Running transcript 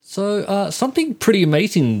So something pretty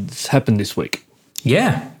amazing's happened this week.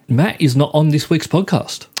 Yeah. Matt is not on this week's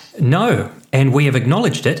podcast. No, and we have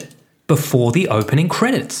acknowledged it before the opening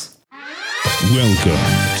credits. Welcome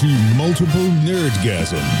to Multiple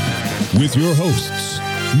Nerdgasm with your hosts,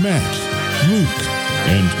 Matt, Luke,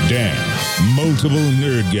 and Dan. Multiple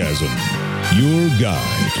Nerdgasm, your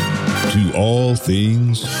guide to all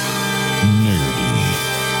things nerdy.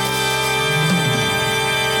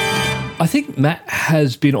 I think Matt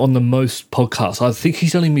has been on the most podcasts. I think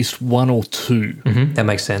he's only missed one or two. Mm-hmm, that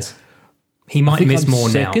makes sense. He might miss more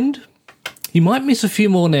second. Now. He might miss a few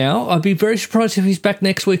more now. I'd be very surprised if he's back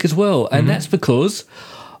next week as well. And that's because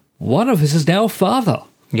one of us is now a father.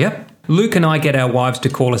 Yep. Luke and I get our wives to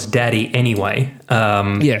call us daddy anyway.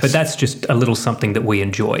 Yes. But that's just a little something that we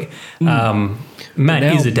enjoy. Matt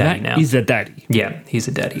is a daddy now. He's a daddy. Yeah, he's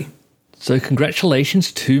a daddy. So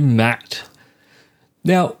congratulations to Matt.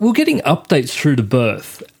 Now, we're getting updates through the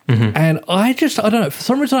birth. And I don't know, for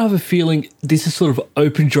some reason I have a feeling this has sort of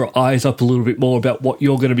opened your eyes up a little bit more about what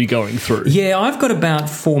you're going to be going through. Yeah, I've got about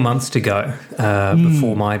 4 months to go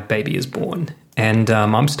before my baby is born. And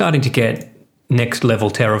I'm starting to get next level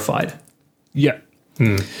terrified. Yeah.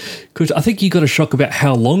 Because I think you got a shock about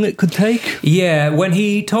how long it could take. Yeah, when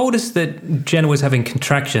he told us that Jenna was having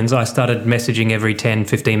contractions, I started messaging every 10,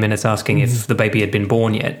 15 minutes asking if the baby had been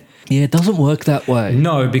born yet. Yeah, it doesn't work that way.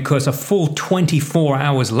 No, because a full 24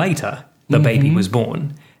 hours later, the baby was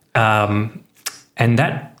born. And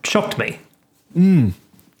that shocked me. I'm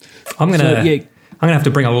gonna have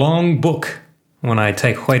to bring a long book when I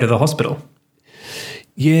take Hui to the hospital.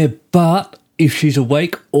 Yeah, but if she's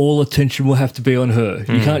awake, all attention will have to be on her.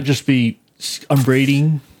 You can't just be, I'm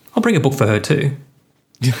reading. I'll bring a book for her too.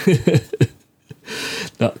 No,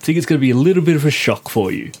 I think it's going to be a little bit of a shock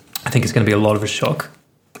for you. I think it's going to be a lot of a shock.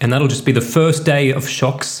 And that'll just be the first day of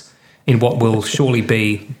shocks in what will surely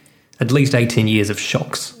be at least 18 years of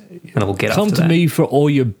shocks. And we'll get Come after to that. me for all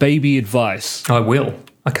your baby advice. I will.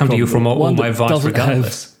 I come to you from all my advice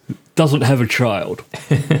regardless. Doesn't have a child.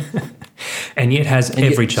 And yet has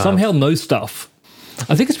every child. Somehow knows stuff.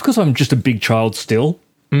 I think it's because I'm just a big child still.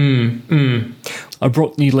 I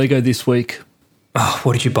brought new Lego this week. Oh,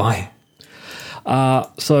 what did you buy?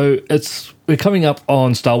 So we're coming up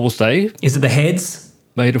on Star Wars Day. Is it the heads?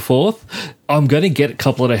 May the 4th. I'm going to get a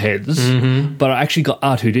couple of the heads, but I actually got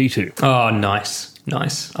R2-D2. Oh, nice.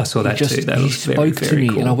 I saw that too. That he was very, spoke to very me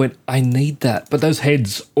cool. and I went, I need that. But those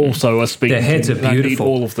heads also are speaking Their heads to are me, beautiful. I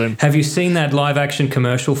need all of them. Have you seen that live action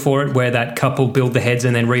commercial for it where that couple build the heads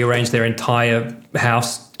and then rearrange their entire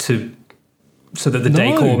house so that the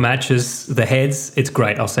decor matches the heads? It's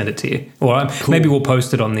great. I'll send it to you. Or maybe we'll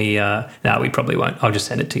post it on the... no, we probably won't. I'll just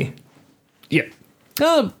send it to you. Yeah.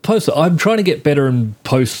 Post it. I'm trying to get better and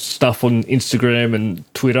post stuff on Instagram and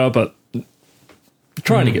Twitter, but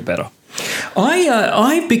trying to get better.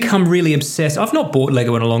 I've become really obsessed. I've not bought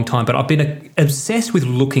Lego in a long time, but I've been obsessed with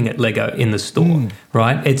looking at Lego in the store,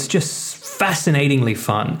 right? It's just fascinatingly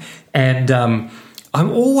fun. And I'm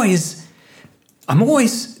always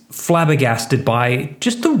flabbergasted by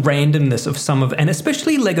just the randomness of some of, and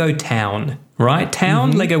especially Lego Town, right?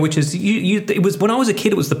 Town Lego, which is it was when I was a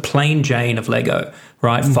kid, it was the plain Jane of Lego,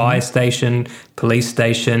 right? Fire station, police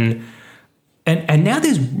station, and now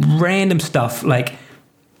there's random stuff like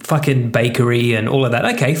fucking bakery and all of that.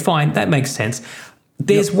 Okay, fine, that makes sense.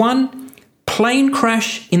 There's one plane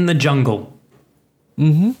crash in the jungle.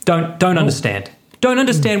 Don't understand. Don't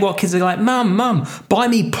understand what kids are like, Mum, buy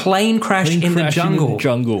me plane crash in the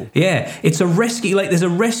jungle. Yeah, it's a rescue. Like there's a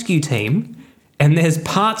rescue team and there's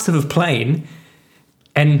parts of a plane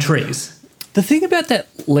and trees. The thing about that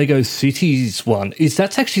Lego Cities one is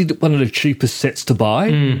that's actually one of the cheapest sets to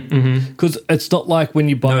buy because it's not like when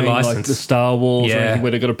you buy like the Star Wars or anything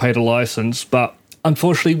where they've got to pay the license. But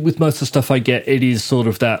unfortunately, with most of the stuff I get, it is sort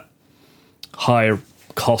of that higher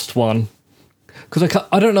cost one. Because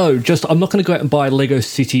I don't know, I'm not going to go out and buy a Lego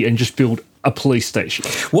City and just build a police station.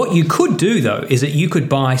 What you could do, though, is that you could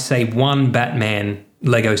buy, say, one Batman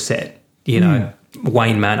Lego set,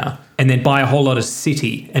 Wayne Manor, and then buy a whole lot of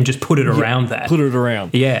City and just put it around that. Put it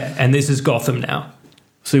around. Yeah, and this is Gotham now.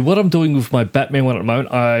 See, what I'm doing with my Batman one at the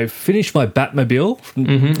moment, I finished my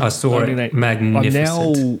Batmobile. I saw it. Magnificent. I'm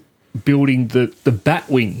now building the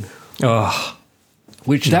Batwing. Oh,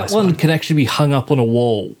 which that one can actually be hung up on a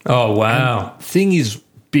wall. Oh, wow. And thing is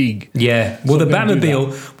big. Yeah. Well, the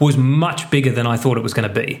Batmobile was much bigger than I thought it was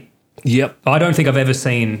going to be. Yep. I don't think I've ever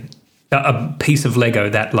seen a piece of Lego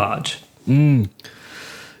that large.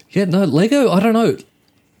 Yeah, no, Lego, I don't know.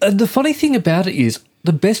 And the funny thing about it is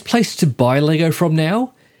the best place to buy Lego from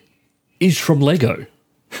now is from Lego.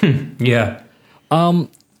 Yeah.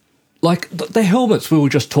 like the helmets we were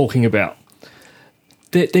just talking about.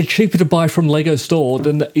 They're cheaper to buy from Lego store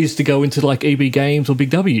than it is to go into like EB Games or Big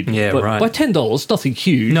W. Yeah, but right. By $10, nothing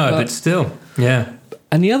huge. No, but still, yeah.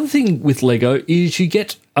 And the other thing with Lego is you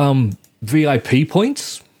get VIP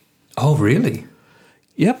points. Oh, really?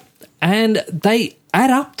 Yep. And they add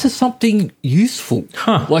up to something useful.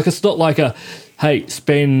 Huh. Like it's not like a, hey,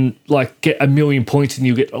 get 1 million points and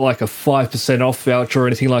you get like a 5% off voucher or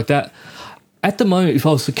anything like that. At the moment, if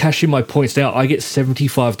I was to cash in my points now, I get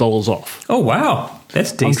 $75 off. Oh, wow.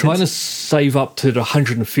 That's decent. I'm trying to save up to the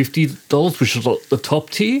 $150, which is the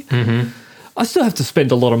top tier. Mm-hmm. I still have to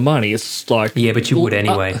spend a lot of money. It's like... Yeah, but you would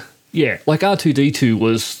anyway. Yeah, like R2-D2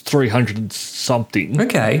 was 300 and something.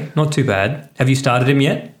 Okay, not too bad. Have you started him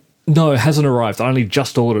yet? No, it hasn't arrived. I only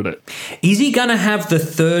just ordered it. Is he going to have the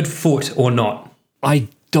third foot or not? I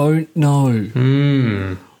don't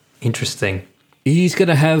know. Interesting. He's going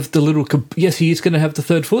to have the little... Yes, he is going to have the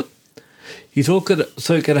third foot. He's going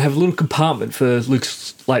to have a little compartment for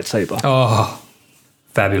Luke's lightsaber. Oh,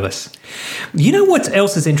 fabulous. You know what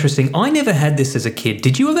else is interesting? I never had this as a kid.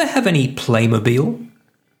 Did you ever have any Playmobil?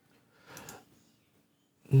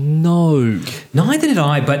 No. Neither did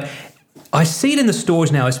I, but I see it in the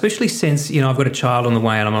stores now, especially since, I've got a child on the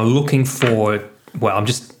way and I'm looking for... Well, I'm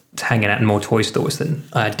just hanging out in more toy stores than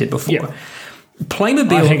I did before. Yeah.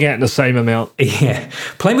 Playmobil... I hang out in the same amount. Yeah.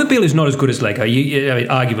 Playmobil is not as good as Lego.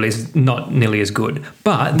 Arguably, it's not nearly as good.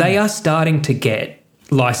 But they are starting to get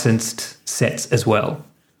licensed sets as well.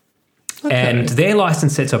 Okay. And their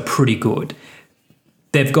licensed sets are pretty good.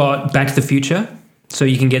 They've got Back to the Future, so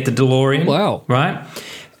you can get the DeLorean. Wow. Right?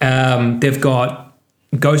 They've got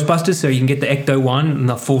Ghostbusters, so you can get the Ecto-1 and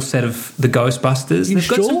the full set of the Ghostbusters. You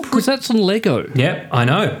sure? Because that's on Lego. Yeah, I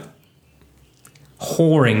know.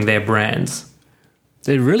 Whoring their brands.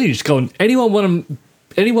 They're really just going, anyone want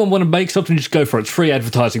to make something, just go for it. It's free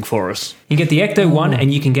advertising for us. You get the Ecto-1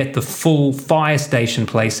 and you can get the full Fire Station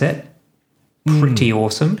playset. Pretty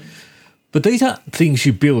awesome. But these aren't things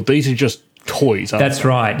you build. These are just toys, That's they?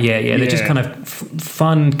 Right, yeah. They're just kind of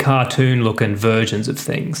fun cartoon-looking versions of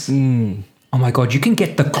things. Oh, my God, you can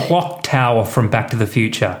get the clock tower from Back to the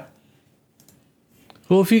Future.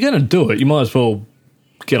 Well, if you're going to do it, you might as well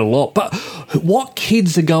get a lot. But what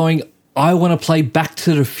kids are going... I want to play Back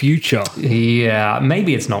to the Future. Yeah,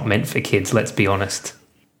 maybe it's not meant for kids, let's be honest.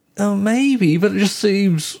 Oh, maybe, but it just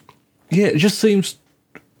seems... Yeah, it just seems...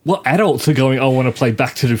 Well, adults are going, I want to play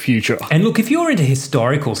Back to the Future. And look, if you're into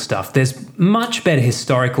historical stuff, there's much better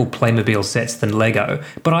historical Playmobil sets than Lego.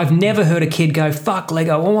 But I've never heard a kid go, fuck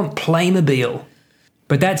Lego, I want Playmobil.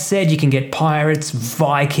 But that said, you can get Pirates,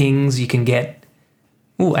 Vikings, you can get...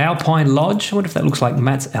 Alpine Lodge. I wonder if that looks like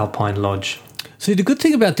Matt's Alpine Lodge. See, the good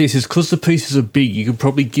thing about this is because the pieces are big, you can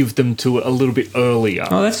probably give them to it a little bit earlier.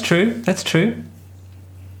 Oh, that's true. That's true.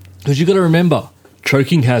 Because you've got to remember,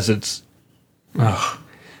 choking hazards. Ugh,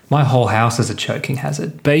 my whole house is a choking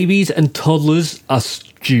hazard. Babies and toddlers are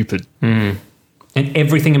stupid. And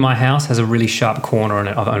everything in my house has a really sharp corner on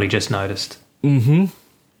it, I've only just noticed. You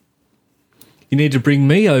need to bring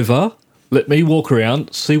me over, let me walk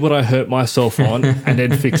around, see what I hurt myself on, and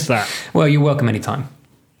then fix that. Well, you're welcome anytime.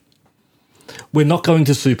 We're not going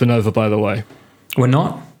to Supernova, by the way. We're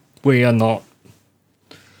not? We are not.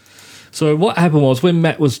 So what happened was when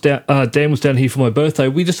Dan was down here for my birthday,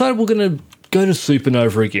 we decided we're going to go to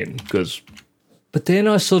Supernova again. But then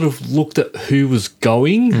I sort of looked at who was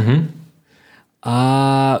going.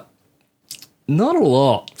 Not a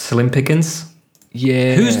lot. Slim pickings?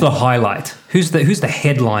 Yeah. Who's the highlight? Who's the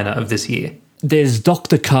headliner of this year? There's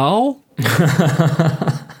Dr. Carl.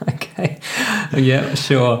 Okay. Yeah,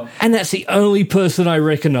 sure. And that's the only person I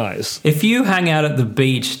recognise. If you hang out at the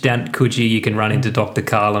beach down at Coogee, you can run into Dr.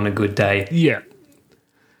 Carl on a good day. Yeah.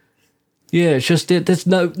 Yeah, it's just there's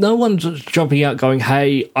no one jumping out going,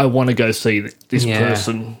 hey, I want to go see this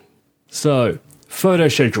person. So, photo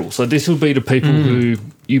schedule. So this will be the people who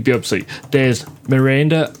you'll be able to see. There's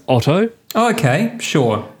Miranda Otto. Oh, okay,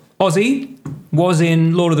 sure. Aussie was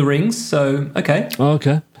in Lord of the Rings, so okay.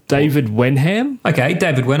 Okay. David Wenham. Okay,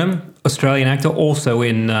 David Wenham, Australian actor, also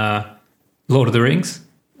in Lord of the Rings.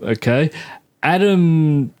 Okay.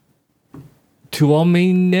 Adam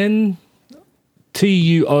Tuominen.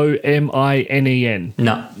 Tuominen.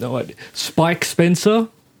 No idea. Spike Spencer.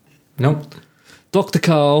 Nope. Dr.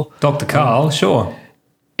 Carl. Dr. Carl, sure.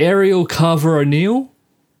 Ariel Carver O'Neill.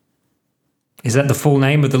 Is that the full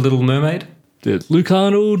name of the Little Mermaid? Luke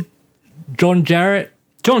Arnold. John Jarrett.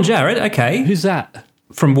 John Jarrett, okay. Who's that?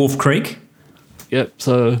 From Wolf Creek. Yep,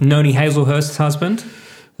 so... Noni Hazelhurst's husband.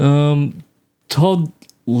 Todd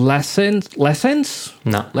Lassens?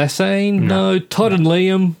 No. Lassane? No. Todd and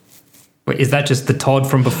Liam. Wait, is that just the Todd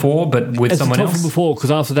from before, but with someone else? It's the Todd from before,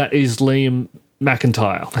 because after that is Liam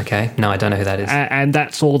McIntyre. Okay. No, I don't know who that is. And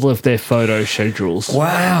that's all of their photo schedules.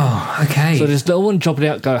 Wow. Okay. So there's no one jumping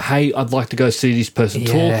out and go, hey, I'd like to go see this person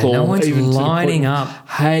talk. Or no one's even lining up.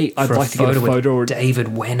 Hey, I'd like to get a photo. With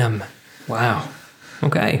David Wenham. Wow.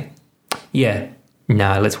 Okay. Yeah.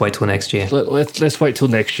 No, let's wait till next year. Let's wait till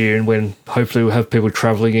next year, and when hopefully we'll have people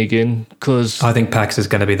travelling again. Because I think PAX is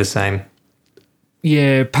going to be the same.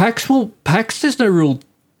 Yeah, PAX, there's no real...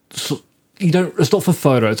 It's not for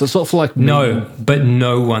photos. It's not for like... No, but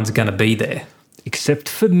no one's going to be there. Except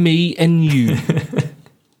for me and you.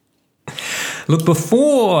 Look,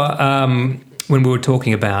 before, when we were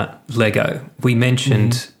talking about Lego, we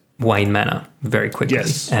mentioned Wayne Manor very quickly.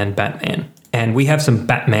 Yes. And Batman. And we have some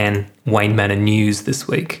Batman Wayne Manor news this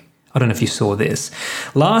week. I don't know if you saw this.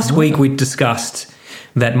 Last week we discussed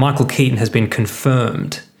that Michael Keaton has been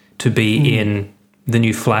confirmed to be in the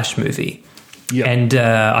new Flash movie. Yep. And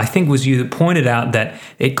I think it was you that pointed out that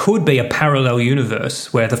it could be a parallel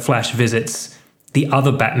universe where the Flash visits the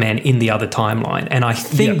other Batman in the other timeline. And I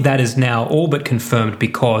think that is now all but confirmed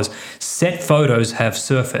because set photos have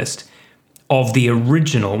surfaced of the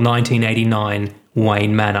original 1989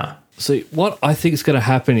 Wayne Manor. See, what I think is going to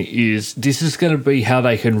happen is this is going to be how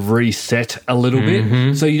they can reset a little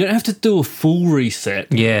bit. So you don't have to do a full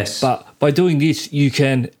reset. Yes. But by doing this, you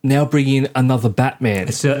can now bring in another Batman.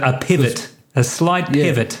 It's a pivot. A slight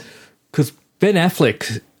pivot. Because Ben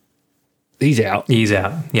Affleck, he's out. He's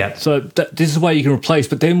out, yeah. So this is why you can replace.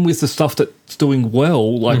 But then with the stuff that's doing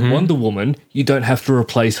well, like Wonder Woman, you don't have to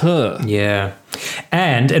replace her. Yeah.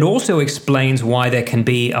 And it also explains why there can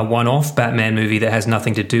be a one-off Batman movie that has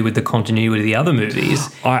nothing to do with the continuity of the other movies.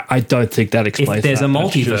 I don't think that explains if there's that. a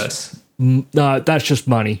multiverse. No, that's just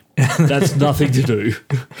money. That's nothing to do.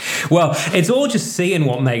 Well, it's all just seeing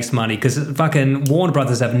what makes money because fucking Warner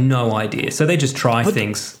Brothers have no idea. So they just try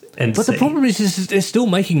things and But see. the problem is they're still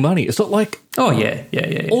making money. It's not like... Oh, yeah.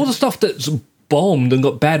 All the stuff that's bombed and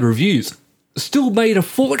got bad reviews still made a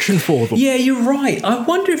fortune for them. Yeah, you're right. I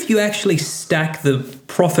wonder if you actually stack the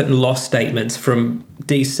profit and loss statements from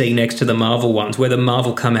DC next to the Marvel ones, where the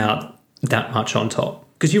Marvel come out that much on top.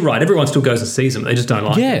 Because you're right, everyone still goes and sees them. They just don't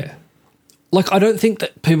like them. Yeah. Like, I don't think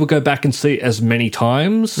that people go back and see it as many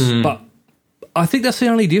times, but I think that's the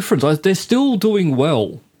only difference. They're still doing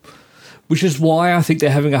well, which is why I think they're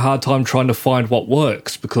having a hard time trying to find what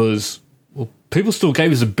works because, well, people still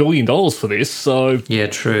gave us $1 billion for this, so... Yeah,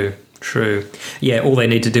 true. Yeah, all they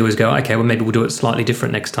need to do is go, okay, well, maybe we'll do it slightly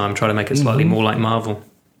different next time, try to make it slightly more like Marvel.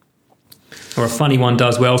 Or a funny one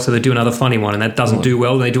does well, so they do another funny one, and that doesn't do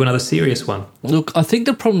well, they do another serious one. Look, I think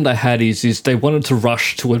the problem they had is they wanted to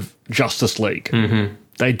rush to a Justice League.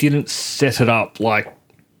 They didn't set it up like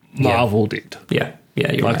Marvel did. Yeah,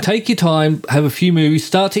 you're right. Take your time, have a few movies,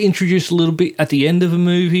 start to introduce a little bit at the end of a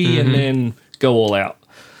movie, and then go all out.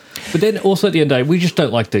 But then also at the end of the day, we just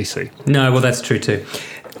don't like DC. No, well, that's true too.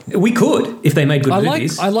 We could, if they made good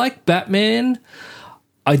movies. I like Batman.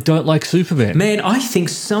 I don't like Superman. Man, I think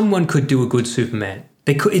someone could do a good Superman.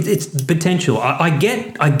 They could. It's potential. I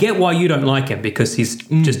get why you don't like him because he's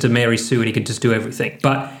just a Mary Sue and he can just do everything.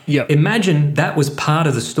 But imagine that was part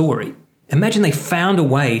of the story. Imagine they found a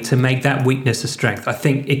way to make that weakness a strength. I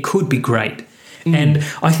think it could be great. And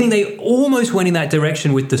I think they almost went in that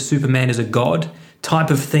direction with the Superman as a god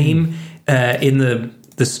type of theme in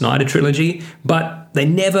the Snyder trilogy, but they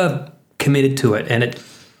never committed to it, and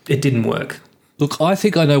it didn't work. Look, I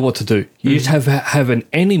think I know what to do. You just have an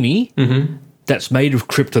enemy that's made of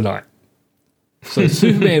kryptonite. So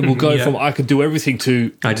Superman will go from I can do everything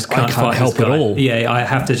to I can't help at all. Yeah, I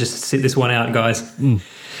have to just sit this one out, guys.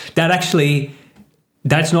 That's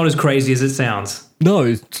not as crazy as it sounds. No,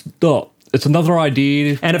 it's not. It's another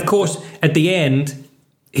idea. And of course, at the end,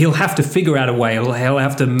 he'll have to figure out a way. He'll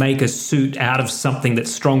have to make a suit out of something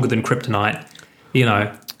that's stronger than kryptonite. You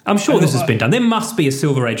know, I'm sure this has been done. There must be a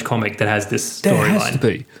Silver Age comic that has this storyline. There has to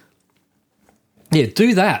be. Yeah,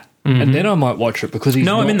 do that. And then I might watch it because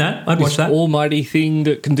I'm in that. I'd watch that. Almighty thing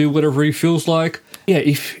that can do whatever he feels like. Yeah,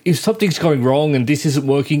 if something's going wrong and this isn't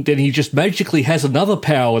working, then he just magically has another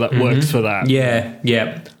power that works for that.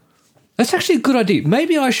 Yeah. That's actually a good idea.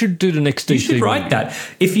 Maybe I should do the next DC. You should write that.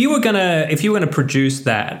 If you were gonna produce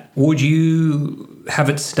that, would you have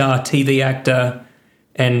it star TV actor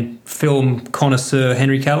and film connoisseur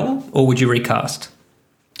Henry Cavill, or would you recast?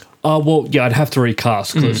 Well, yeah, I'd have to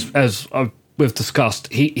recast because as we've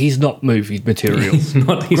discussed, he's not movie material. He's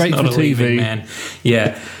not Great not for a TV, man.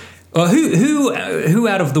 Yeah. Who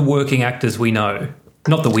out of the working actors we know,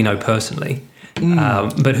 not that we know personally,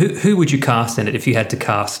 But who would you cast in it if you had to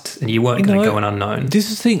cast and you weren't going to go an unknown? This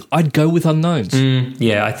is the thing. I'd go with unknowns.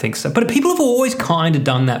 Yeah, I think so. But people have always kind of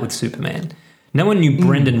done that with Superman. No one knew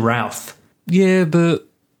Brendan Routh. Yeah, but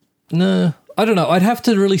no. I don't know. I'd have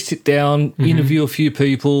to really sit down, interview a few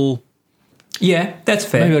people. Yeah, that's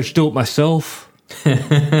fair. Maybe I should do it myself.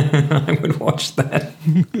 I would watch that.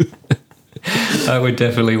 I would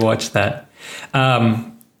definitely watch that.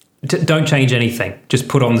 Don't change anything. Just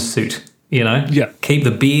put on the suit, Yeah. Keep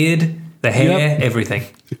the beard, the hair, everything.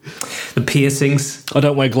 The piercings. I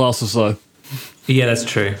don't wear glasses, though. Yeah, that's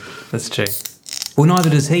true. That's true. Well, neither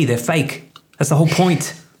does he. They're fake. That's the whole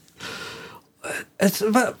point.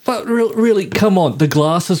 But really, come on. The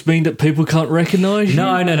glasses mean that people can't recognise you?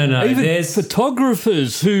 No. Even There's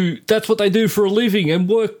photographers who, that's what they do for a living and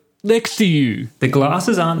work next to you. The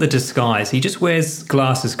glasses aren't the disguise. He just wears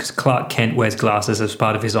glasses because Clark Kent wears glasses as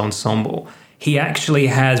part of his ensemble. He actually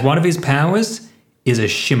has, one of his powers is a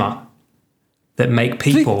shimmer that make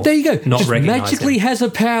people there you go. Not just recognise magically him. has a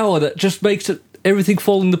power that just makes everything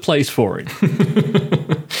fall into place for him.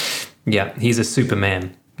 Yeah, he's a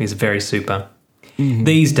Superman. He's very super.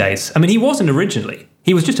 These days. I mean, he wasn't originally.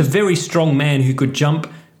 He was just a very strong man who could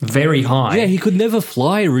jump very high. Yeah, he could never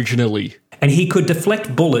fly originally. And he could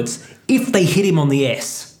deflect bullets if they hit him on the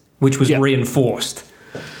S, which was reinforced.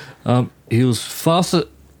 He was faster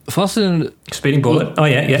than Speeding bullet. Oh,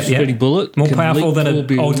 yeah. Speeding bullet. More powerful than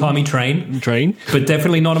an old-timey train. But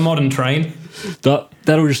definitely not a modern train.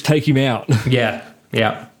 That'll just take him out. Yeah.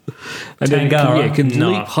 And Tangara, can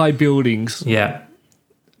leap high buildings. Yeah.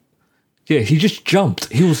 Yeah, he just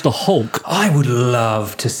jumped. He was the Hulk. I would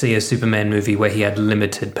love to see a Superman movie where he had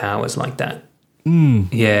limited powers like that.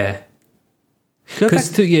 Yeah. Go back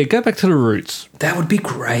to the roots. That would be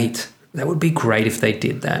great. That would be great if they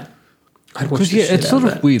did that. I'd watch the shit it's sort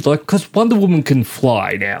of weird. Like, because Wonder Woman can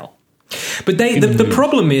fly now. But the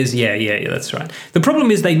problem is, yeah, that's right. The problem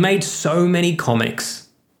is they made so many comics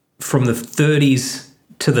from the 30s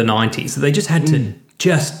to the 90s that they just had to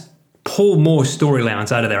just pull more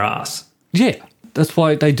storylines out of their ass. Yeah. That's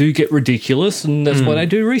why they do get ridiculous, and that's why they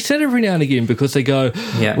do reset every now and again, because they go,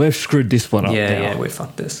 we've screwed this one up now. Yeah, we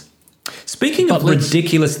fucked this. Speaking of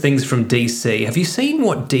ridiculous things from DC, have you seen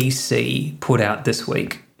what DC put out this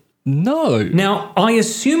week? No. Now, I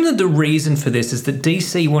assume that the reason for this is that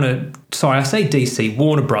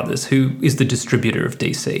Warner Brothers, who is the distributor of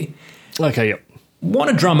DC. Okay, yep.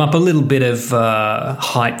 Want to drum up a little bit of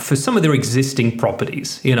hype for some of their existing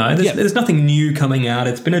properties. There's nothing new coming out.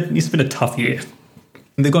 It's been a tough year.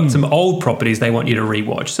 They've got some old properties they want you to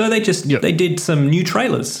rewatch. So they did some new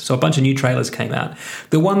trailers. So a bunch of new trailers came out.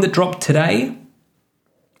 The one that dropped today,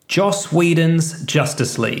 Joss Whedon's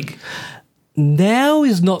Justice League. Now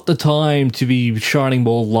is not the time to be shining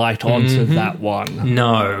more light onto that one.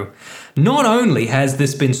 No. Not only has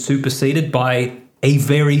this been superseded by a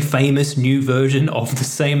very famous new version of the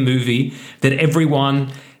same movie that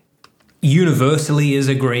everyone universally is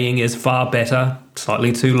agreeing is far better,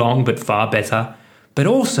 slightly too long, but far better. But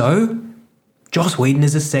also, Joss Whedon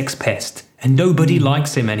is a sex pest, and nobody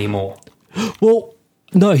likes him anymore. Well,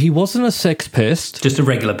 no, he wasn't a sex pest. Just a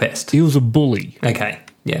regular pest. He was a bully. Okay,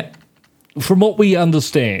 yeah. From what we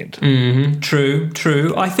understand.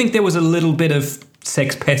 True. I think there was a little bit of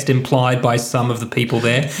sex pest implied by some of the people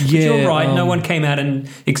there. But you're right, no one came out and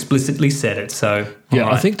explicitly said it, so... Yeah,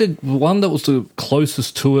 right. I think the one that was the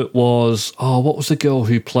closest to it was... what was the girl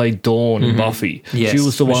who played Dawn in Buffy? Yes, she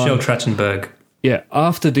was the Michelle Trachtenberg. Yeah,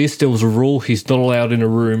 after this, there was a rule he's not allowed in a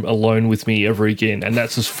room alone with me ever again, and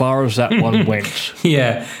that's as far as that one went.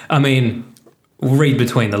 Yeah, I mean, read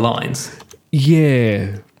between the lines.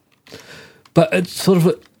 Yeah. But it's sort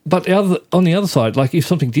of... on the other side, like, if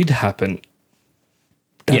something did happen...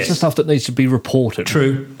 That's the stuff that needs to be reported.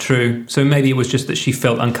 True. So maybe it was just that she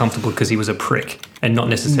felt uncomfortable because he was a prick and not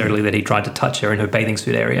necessarily that he tried to touch her in her bathing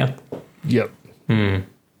suit area. Yep. Yeah,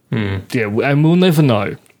 and we'll never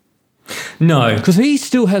know. No. Because he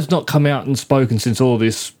still has not come out and spoken since all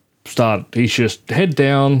this started. He's just head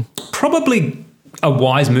down. Probably a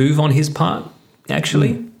wise move on his part,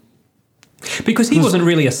 actually. Because he wasn't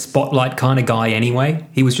really a spotlight kind of guy anyway.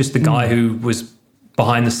 He was just the guy who was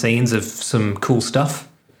behind the scenes of some cool stuff.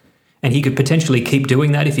 And he could potentially keep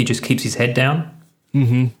doing that if he just keeps his head down.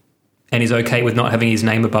 And is okay with not having his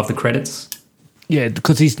name above the credits. Yeah,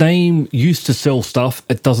 because his name used to sell stuff.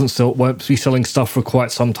 It doesn't sell. It won't be selling stuff for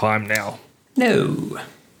quite some time now. No.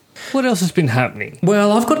 What else has been happening?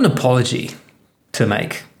 Well, I've got an apology to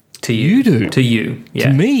make to you. You do? To you, yeah.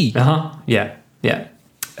 To me? Yeah. What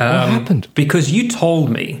happened? Because you told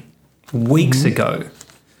me weeks ago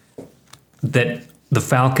that The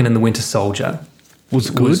Falcon and the Winter Soldier was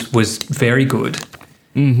good. Was very good.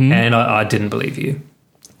 Mm-hmm. And I didn't believe you.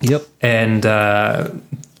 Yep. And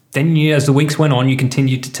then as the weeks went on, you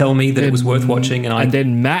continued to tell me that it was worth watching. And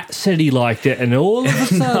then Matt said he liked it, and all of a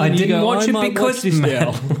sudden I didn't watch it because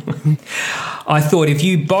Matt. I thought if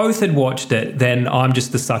you both had watched it, then I'm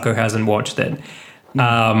just the sucker who hasn't watched it.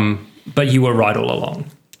 But you were right all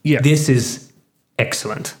along. Yeah. This is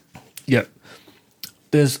excellent. Yep.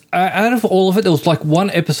 There's out of all of it, there was like one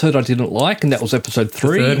episode I didn't like, and that was episode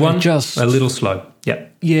 3. The third one, just a little slow.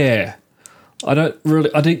 Yep. Yeah. I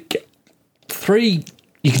didn't get 3.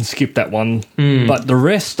 You can skip that one, but the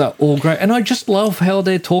rest are all great. And I just love how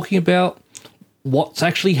they're talking about what's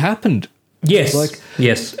actually happened. Yes.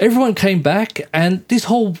 Yes. Everyone came back, and this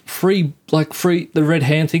whole free, the red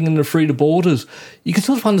hand thing and the free the borders, you can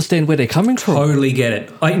sort of understand where they're coming from. Totally get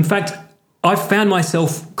it. In fact, I found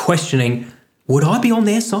myself questioning, would I be on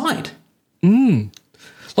their side?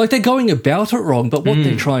 Like, they're going about it wrong, but what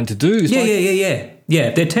they're trying to do is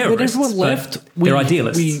Yeah, they're terrorists. When everyone left, they're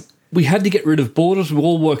idealists. We had to get rid of borders. We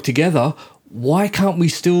all work together. Why can't we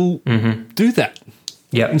still do that?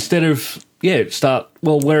 Yeah. Instead of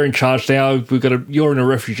we're in charge now. You're in a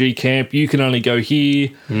refugee camp. You can only go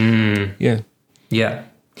here. Yeah.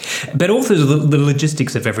 But also the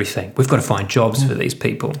logistics of everything. We've got to find jobs for these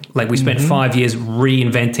people. Like, we spent 5 years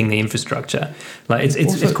reinventing the infrastructure. Like,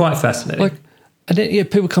 it's quite fascinating. And then,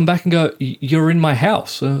 people come back and go, "You're in my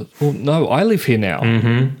house." Well, no, I live here now.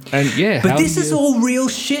 And but this is all real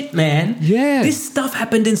shit, man. Yeah, this stuff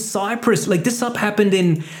happened in Cyprus. Like, this stuff happened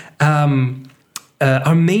in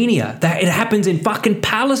Armenia. That it happens in fucking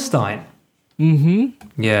Palestine.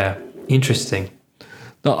 Yeah, interesting.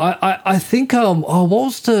 No, I think what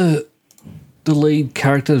was the lead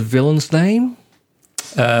character villain's name?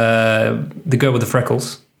 The girl with the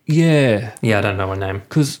freckles. Yeah, I don't know her name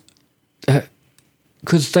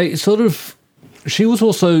because they sort of, she was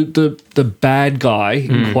also the bad guy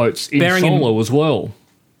in quotes in Solo as well.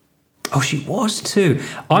 Oh, she was too.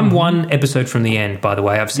 I'm one episode from the end, by the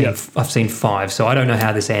way. I've seen 5, so I don't know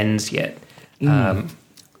how this ends yet.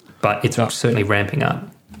 But it's certainly ramping up.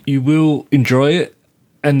 You will enjoy it,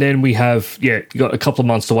 and then we have you got a couple of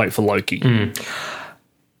months to wait for Loki.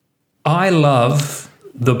 I love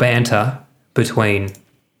the banter between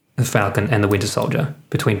the Falcon and the Winter Soldier,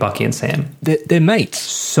 between Bucky and Sam. They're mates.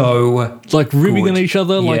 So like ribbing on each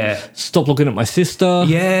other, like, stop looking at my sister.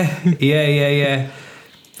 Yeah.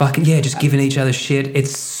 Fucking just giving each other shit.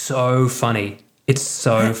 It's so funny.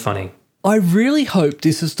 Funny. I really hope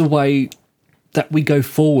this is the way that we go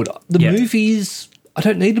forward. The movies, I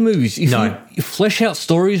don't need the movies. If you flesh out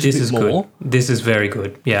stories a bit more. This is very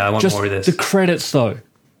good. Yeah, I want more of this. The credits, though.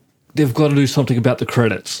 They've got to do something about the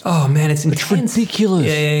credits. Oh, man, it's intense. It's ridiculous.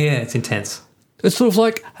 Yeah, it's intense. It's sort of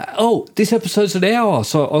like, this episode's an hour,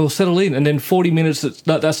 so I'll settle in, and then 40 minutes,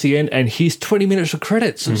 that's the end, and here's 20 minutes of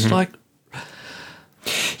credits. It's like...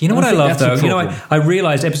 You know what I love, though? You know, I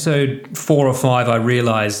realised episode 4 or 5, I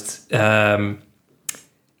realised the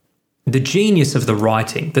genius of the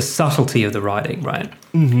writing, the subtlety of the writing, right?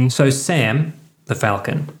 So Sam, the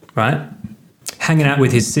Falcon, right, hanging out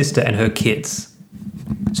with his sister and her kids.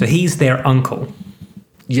 So he's their uncle.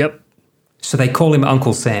 Yep. So they call him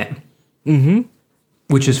Uncle Sam.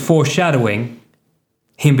 Which is foreshadowing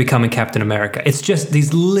him becoming Captain America. It's just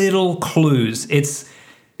these little clues. It's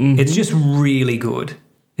just really good.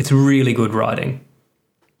 It's really good writing.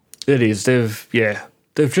 It is. They've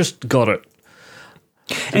just got it.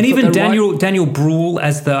 And even Daniel Bruhl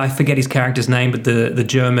as I forget his character's name, but the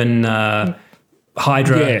German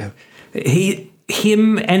Hydra. Yeah.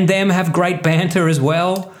 Him and them have great banter as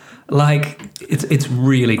well. Like, it's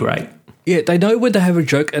really great. Yeah, they know when to have a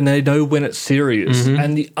joke and they know when it's serious.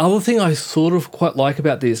 And the other thing I sort of quite like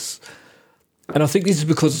about this, and I think this is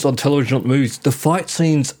because it's on television, not movies, the fight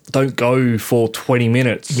scenes don't go for 20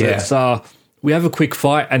 minutes. Yeah. It's, we have a quick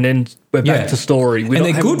fight and then we're back to story. And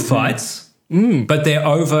they're good fights, but they're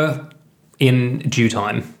over in due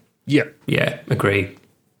time. Yeah. Yeah, agree.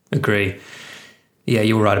 Yeah,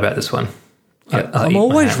 you were right about this one. Yeah. I'm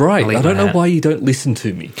always right. I don't know why you don't listen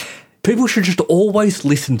to me. People should just always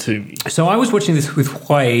listen to me. So I was watching this with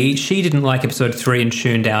Hui. She didn't like episode 3 and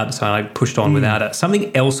tuned out, so I pushed on without her.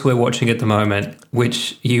 Something else we're watching at the moment,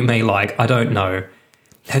 which you may like, I don't know.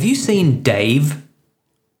 Have you seen Dave?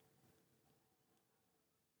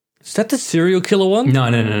 Is that the serial killer one?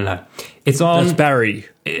 No. It's on... That's Barry.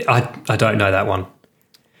 I don't know that one.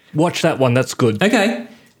 Watch that one. That's good. Okay.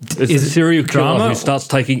 It's a serial killer who starts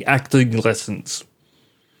taking acting lessons.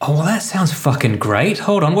 Oh, well, that sounds fucking great.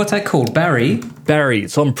 Hold on. What's that called? Barry? Barry.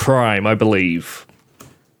 It's on Prime, I believe.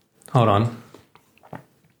 Hold on.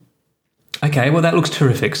 I Okay, well, that looks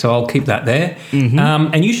terrific, so I'll keep that there.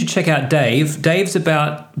 And you should check out Dave. Dave's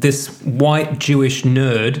about this white Jewish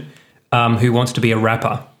nerd who wants to be a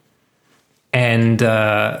rapper. And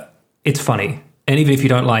it's funny. And even if you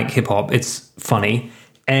don't like hip-hop, it's funny.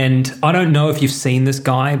 And I don't know if you've seen this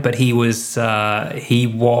guy, but he was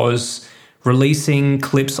releasing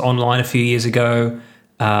clips online a few years ago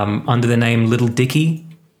under the name Little Dicky.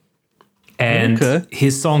 And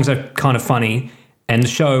his songs are kind of funny, and the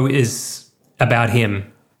show is about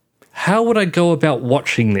him. How would I go about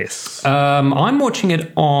watching this? I'm watching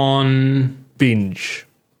it on... Binge.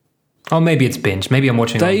 Oh, maybe it's Binge. Maybe I'm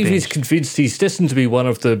watching it on Binge. Dave is convinced he's destined to be one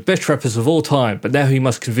of the best rappers of all time, but now he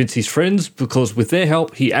must convince his friends because with their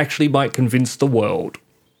help, he actually might convince the world.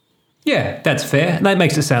 Yeah, that's fair. That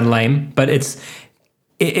makes it sound lame, but it's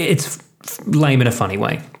lame in a funny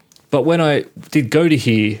way. But when I did go to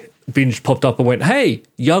here, Binge popped up and went, hey,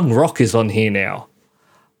 Young Rock is on here now.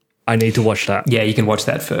 I need to watch that. Yeah, you can watch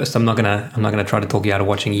that first. I'm not gonna try to talk you out of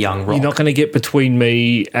watching Young Rock. You're not going to get between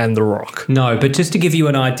me and The Rock. No, but just to give you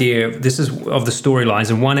an idea, this is of the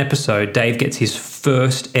storylines. In one episode, Dave gets his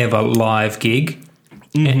first ever live gig,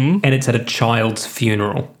 and it's at a child's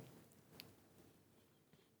funeral.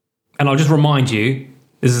 And I'll just remind you,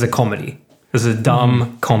 this is a comedy. This is a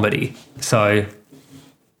dumb comedy. So,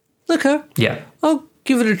 okay, yeah, I'll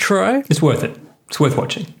give it a try. It's worth it. It's worth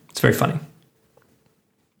watching. It's very funny.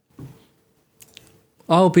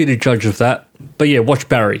 I'll be the judge of that. But yeah, watch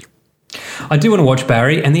Barry. I do want to watch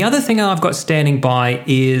Barry. And the other thing I've got standing by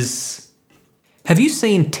is, have you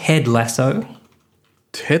seen Ted Lasso?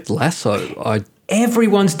 Ted Lasso?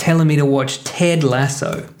 Everyone's telling me to watch Ted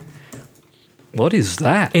Lasso. What is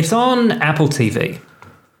that? It's on Apple TV.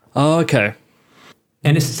 Oh, okay.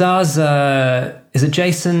 And it stars, is it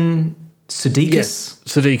Jason Sudeikis? Yes,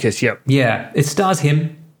 Sudeikis, yep. Yeah, it stars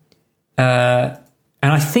him. And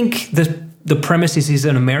I think the premise is he's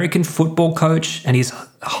an American football coach and he's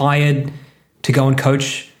hired to go and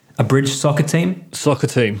coach a British soccer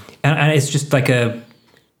team. And it's just like a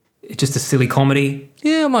silly comedy.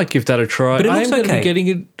 Yeah, I might give that a try. But it looks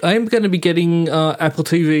okay. I am going to be getting Apple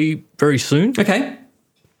TV very soon. Okay.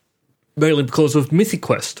 Mainly because of Mythic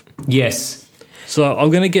Quest. Yes. So I'm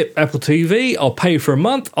going to get Apple TV. I'll pay for a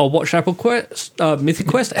month. I'll watch Mythic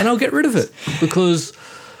Quest, and I'll get rid of it because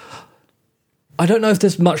I don't know if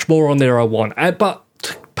there's much more on there I want. But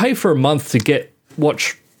to pay for a month to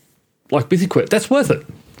watch like Mythic Quest, that's worth it.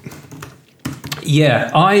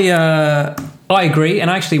 Yeah, I agree.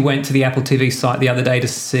 And I actually went to the Apple TV site the other day to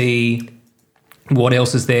see what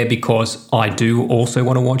else is there because I do also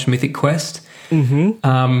want to watch Mythic Quest.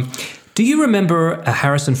 Do you remember a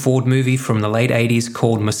Harrison Ford movie from the late 80s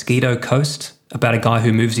called Mosquito Coast about a guy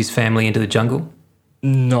who moves his family into the jungle?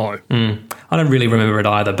 No. I don't really remember it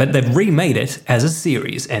either, but they've remade it as a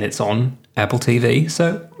series and it's on Apple TV,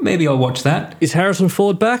 so maybe I'll watch that. Is Harrison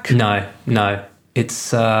Ford back? No.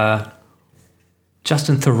 It's Justin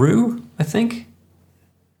Theroux, I think.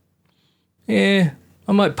 Yeah,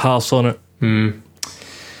 I might pass on it.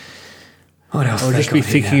 What else? I'll just be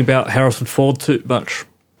thinking about Harrison Ford too much.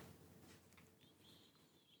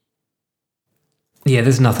 Yeah,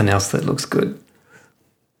 there's nothing else that looks good.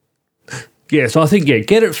 Yeah, so I think,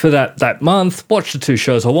 get it for that month, watch the 2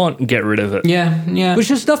 shows I want and get rid of it. Yeah.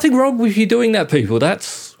 Which is nothing wrong with you doing that, people.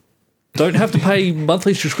 Don't have to pay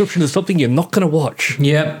monthly subscription to something you're not going to watch.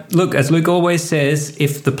 Yeah, look, as Luke always says,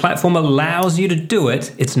 if the platform allows you to do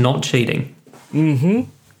it, it's not cheating.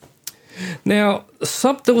 Now,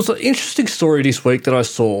 there was an interesting story this week that I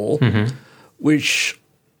saw, which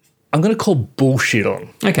I'm going to call bullshit on.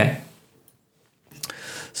 Okay.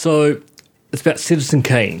 So, it's about Citizen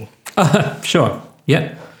Kane. Sure.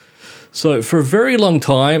 Yeah. So, for a very long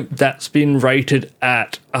time, that's been rated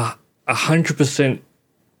at 100%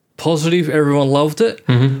 positive. Everyone loved it.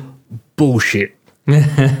 Bullshit.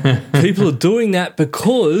 People are doing that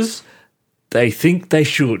because they think they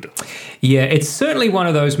should. Yeah, it's certainly one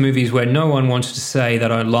of those movies where no one wants to say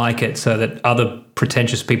that I like it so that other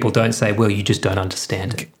pretentious people don't say, well, you just don't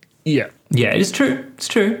understand it. Yeah. Yeah, it's true. It's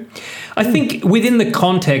true. I think within the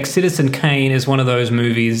context, Citizen Kane is one of those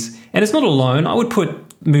movies, and it's not alone. I would put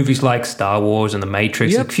movies like Star Wars and The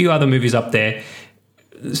Matrix, a few other movies up there.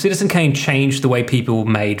 Citizen Kane changed the way people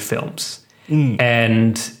made films,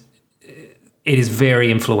 and it is very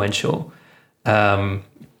influential. But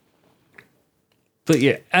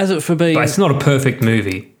yeah, as it for me... But it's not a perfect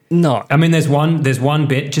movie. No. I mean, there's one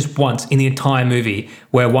bit, just once in the entire movie,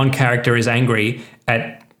 where one character is angry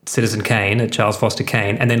at Citizen Kane, at Charles Foster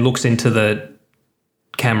Kane, and then looks into the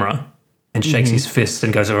camera and shakes his fist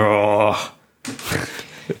and goes, oh.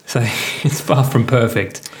 So it's far from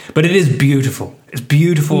perfect. But it is beautiful. It's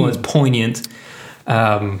beautiful, it's poignant.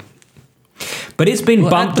 But it's been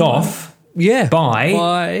bumped off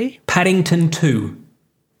by Paddington 2.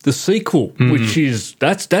 The sequel, which is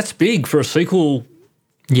that's big for a sequel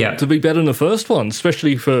to be better than the first one,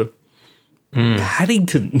 especially for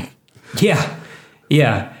Paddington. Yeah.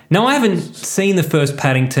 Now, I haven't seen the first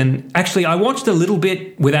Paddington. Actually, I watched a little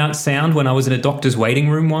bit without sound when I was in a doctor's waiting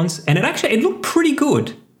room once, and it looked pretty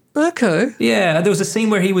good. Okay. Yeah, there was a scene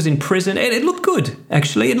where he was in prison. It looked good,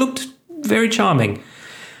 actually. It looked very charming.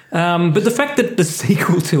 But the fact that the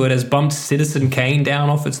sequel to it has bumped Citizen Kane down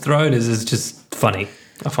off its throat is just funny.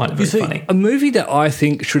 I find it very funny. A movie that I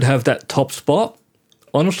think should have that top spot,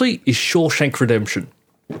 honestly, is Shawshank Redemption.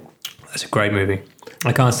 That's a great movie.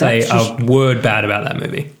 I can't say a word bad about that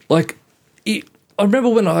movie. Like, I remember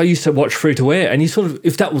when I used to watch Free to Air, and you sort of,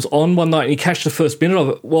 if that was on one night and you catch the first minute of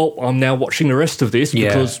it, well, I'm now watching the rest of this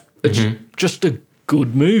because it's just a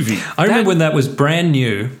good movie. I remember when that was brand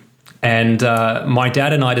new, and my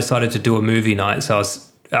dad and I decided to do a movie night. So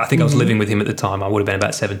I think I was living with him at the time. I would have been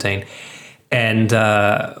about 17. And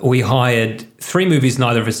we hired 3 movies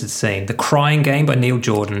neither of us had seen. The Crying Game by Neil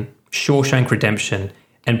Jordan, Shawshank Redemption,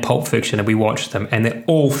 and Pulp Fiction, and we watched them, and they're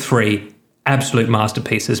all 3 absolute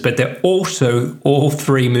masterpieces, but they're also all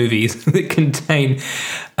 3 movies that contain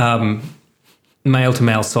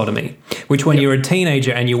male-to-male sodomy, which when you're a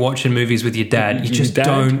teenager and you're watching movies with your dad, you just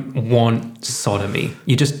don't want sodomy.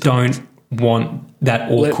 You just don't want that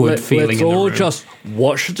awkward feeling in the room. Let's all just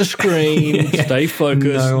watch the screen, stay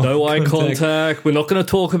focused, no eye contact. We're not going to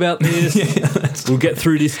talk about this. We'll get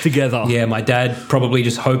through this together. Yeah, my dad probably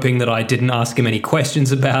just hoping that I didn't ask him any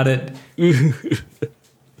questions about it.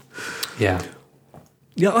 Yeah.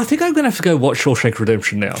 Yeah, I think I'm going to have to go watch Shawshank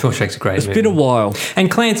Redemption now. Shawshank's a great movie. It's been a while.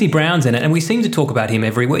 And Clancy Brown's in it, and we seem to talk about him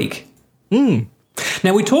every week.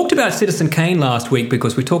 Now, we talked about Citizen Kane last week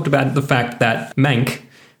because we talked about the fact that Mank,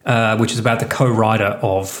 which is about the co-writer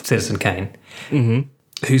of Citizen Kane,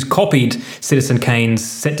 who's copied Citizen Kane's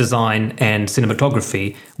set design and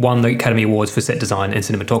cinematography, won the Academy Awards for set design and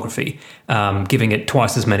cinematography, giving it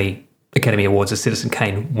twice as many Academy Awards as Citizen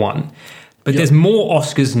Kane won. But there's more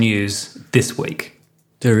Oscars news this week.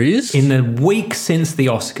 There is? In the week since the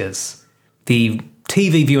Oscars, the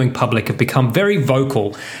TV viewing public have become very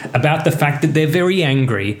vocal about the fact that they're very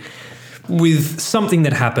angry with something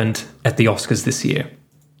that happened at the Oscars this year.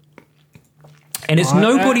 And it's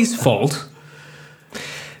nobody's fault.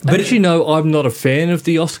 But as you know, I'm not a fan of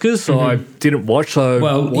the Oscars, so I didn't watch. So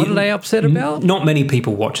what are they upset about? Not many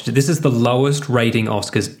people watched it. This is the lowest rating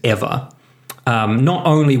Oscars ever. Not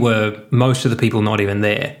only were most of the people not even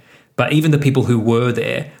there, but even the people who were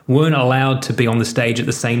there weren't allowed to be on the stage at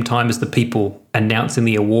the same time as the people announcing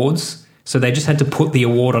the awards. So they just had to put the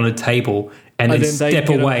award on a table and then step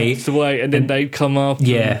away. And then they'd come up.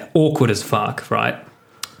 Yeah, awkward as fuck, right?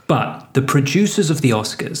 But the producers of the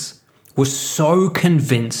Oscars were so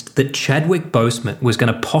convinced that Chadwick Boseman was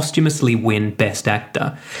going to posthumously win Best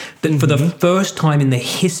Actor that for the first time in the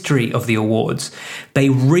history of the awards, they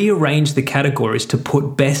rearranged the categories to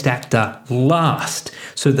put Best Actor last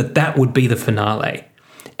so that would be the finale.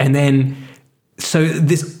 And then, so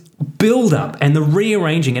this build-up and the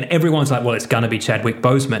rearranging, and everyone's like, well, it's going to be Chadwick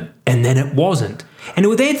Boseman. And then it wasn't. And it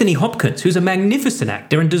was Anthony Hopkins, who's a magnificent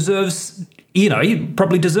actor and deserves... he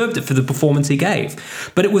probably deserved it for the performance he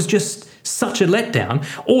gave. But it was just such a letdown.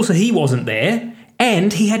 Also, he wasn't there,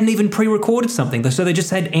 and he hadn't even pre-recorded something. So they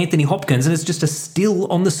just had Anthony Hopkins, and it's just a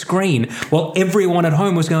still on the screen while everyone at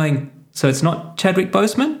home was going, so it's not Chadwick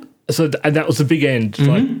Boseman? And that was the big end.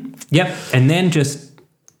 Like, yep. And then just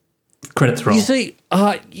credits roll. You see,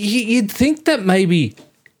 you'd think that maybe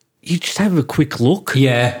you just have a quick look.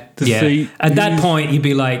 Yeah. See at that point, you'd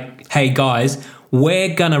be like, hey, guys...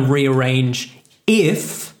 we're going to rearrange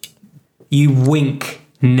if you wink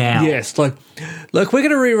now. Yes, like we're going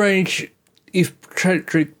to rearrange if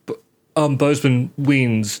Chadwick Boseman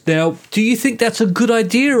wins. Now, do you think that's a good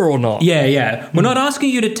idea or not? Yeah. We're not asking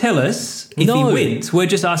you to tell us if he wins. We're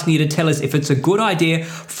just asking you to tell us if it's a good idea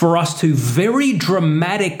for us to very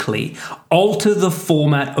dramatically alter the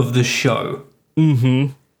format of the show.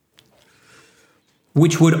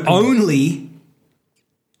 Which would only...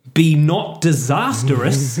 be not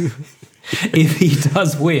disastrous if he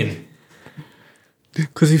does win.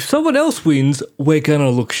 Because if someone else wins, we're going to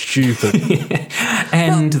look stupid.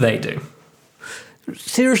 And they do.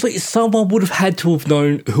 Seriously, someone would have had to have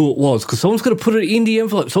known who it was because someone's got to put it in the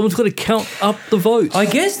envelope. Someone's got to count up the votes. I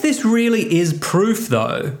guess this really is proof,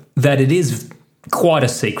 though, that it is quite a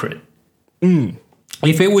secret.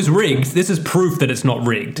 If it was rigged, this is proof that it's not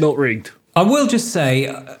rigged. Not rigged. I will just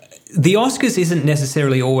say... the Oscars isn't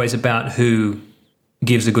necessarily always about who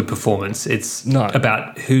gives a good performance. It's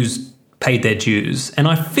about who's paid their dues. And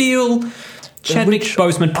I feel Chadwick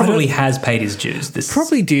Boseman probably has paid his dues.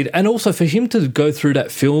 Probably did. And also for him to go through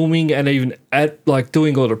that filming and even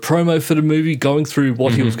doing all the promo for the movie, going through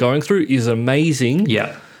what he was going through is amazing.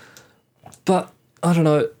 Yeah. But I don't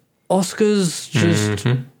know, Oscars just,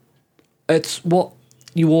 it's what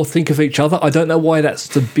you all think of each other. I don't know why that's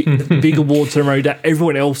the big award ceremony that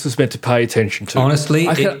everyone else is meant to pay attention to. Honestly,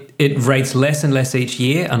 it rates less and less each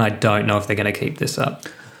year, and I don't know if they're going to keep this up.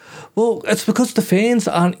 Well, it's because the fans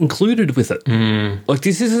aren't included with it. Like,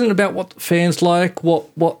 this isn't about what fans like,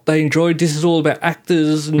 what they enjoyed. This is all about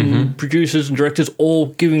actors and producers and directors all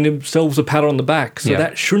giving themselves a pat on the back. So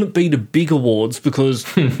that shouldn't be the big awards because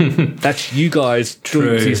that's you guys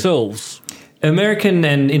doing it to yourselves. American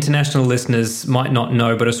and international listeners might not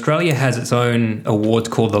know, but Australia has its own awards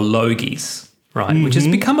called the Logies, right? Which has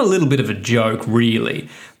become a little bit of a joke, really.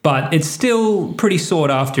 But it's still pretty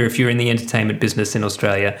sought after if you're in the entertainment business in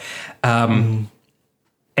Australia. And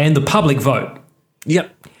the public vote.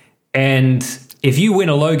 Yep. And if you win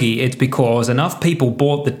a Logie, it's because enough people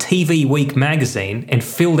bought the TV Week magazine and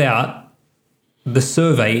filled out the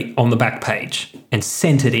survey on the back page and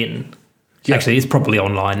sent it in. Yep. Actually, it's probably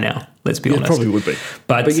online now. Let's be honest. It probably would be.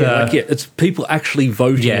 But it's people actually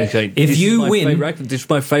voting. Yeah. If you win... This is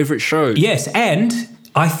my favourite show. Yes, and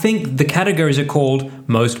I think the categories are called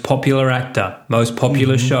Most Popular Actor, Most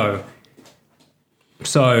Popular Show.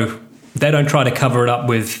 So they don't try to cover it up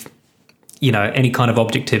with, any kind of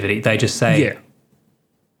objectivity. They just say,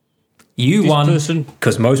 you won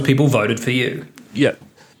because most people voted for you. Yeah.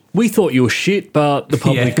 We thought you were shit, but the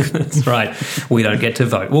public... Yeah, that's right. We don't get to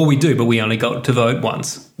vote. Well, we do, but we only got to vote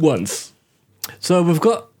once. So we've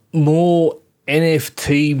got more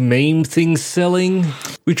NFT meme things selling.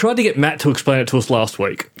 We tried to get Matt to explain it to us last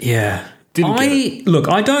week. Yeah. Didn't get it. Look,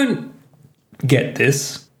 I don't get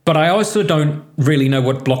this, but I also don't really know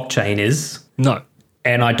what blockchain is. No.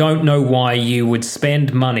 And I don't know why you would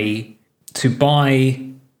spend money to buy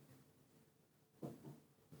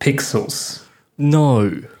pixels.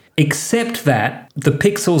 No. Except that the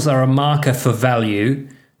pixels are a marker for value,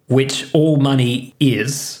 which all money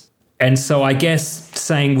is. And so I guess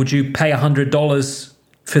saying, would you pay $100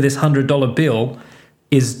 for this $100 bill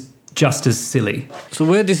is just as silly. So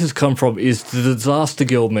where this has come from is the Disaster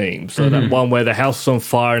Girl meme. So that one where the house is on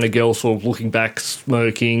fire and a girl sort of looking back,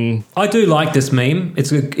 smirking. I do like this meme.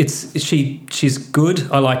 She's good.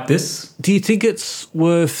 I like this. Do you think it's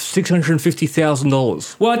worth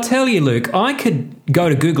 $650,000? Well, I tell you, Luke, I could go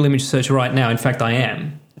to Google image search right now. In fact, I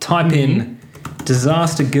am. Type in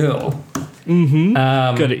Disaster Girl.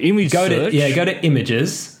 Go to image search. Go to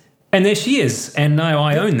images. And there she is. And now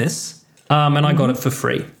I own this. And I got it for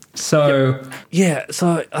free. So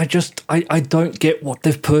so I don't get what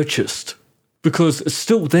they've purchased because it's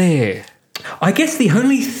still there. I guess the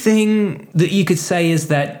only thing that you could say is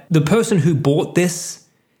that the person who bought this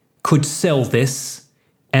could sell this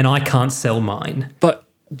and I can't sell mine. But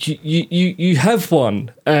you have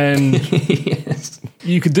one and yes.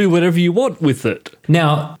 You can do whatever you want with it.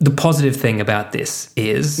 Now, the positive thing about this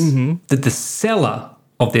is that the seller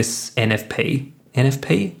of this NFT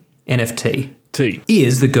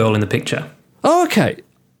is the girl in the picture. Oh, okay.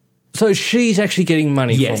 So she's actually getting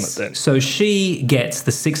money from it then. So she gets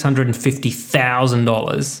the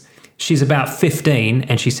 $650,000. She's about 15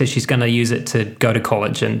 and she says she's going to use it to go to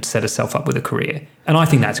college and set herself up with a career. And I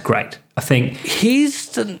think that's great. I think... Here's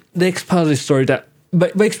the next part of the story that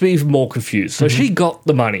makes me even more confused. So she got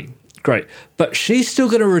the money. Great. But she's still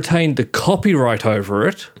going to retain the copyright over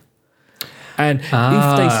it. And if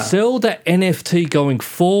they sell that NFT going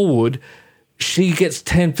forward... She gets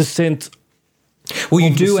 10%. Well,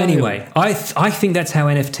 you do anyway. I think that's how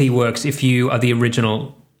NFT works if you are the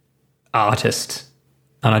original artist.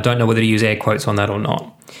 And I don't know whether to use air quotes on that or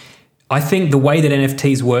not. I think the way that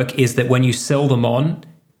NFTs work is that when you sell them on,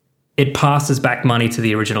 it passes back money to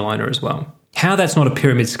the original owner as well. How that's not a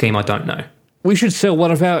pyramid scheme, I don't know. We should sell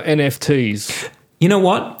one of our NFTs. You know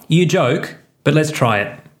what? You joke, but let's try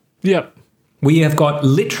it. Yep. We have got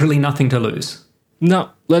literally nothing to lose.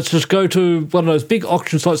 No, let's just go to one of those big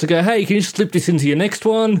auction sites and go, hey, can you slip this into your next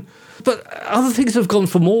one? But other things have gone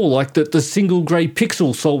for more, like the single grey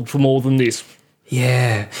pixel sold for more than this.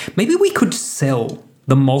 Yeah. Maybe we could sell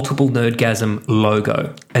the Multiple Nerdgasm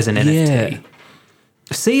logo as an NFT. Yeah.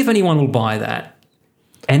 See if anyone will buy that.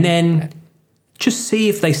 And then just see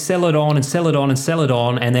if they sell it on and sell it on and sell it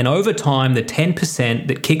on. And then over time, the 10%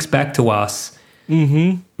 that kicks back to us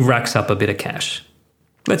racks up a bit of cash.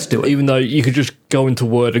 Let's do it. Even though you could just go into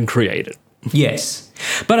Word and create it. Yes.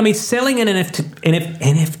 But I mean, selling an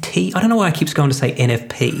NFT, I don't know why I keep going to say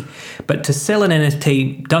NFP, but to sell an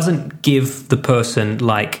NFT doesn't give the person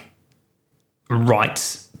like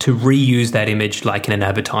rights to reuse that image like in an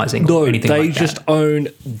advertising or anything like that. No, they just own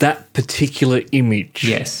that particular image.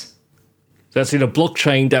 Yes. That's in a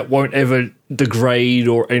blockchain that won't ever degrade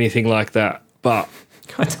or anything like that. But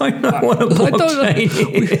I don't know what a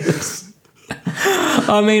blockchain is.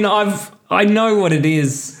 I mean, I know what it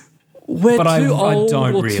is. We're but too old I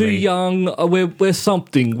don't or really. too young. We're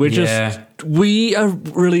something. We are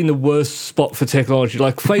really in the worst spot for technology.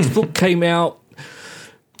 Like Facebook came out.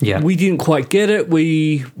 Yeah. We didn't quite get it.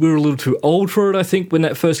 We were a little too old for it, I think, when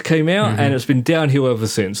that first came out, and it's been downhill ever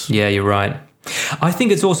since. Yeah, you're right. I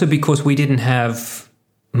think it's also because we didn't have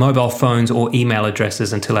mobile phones or email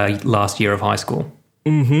addresses until our last year of high school.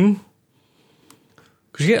 Mm-hmm.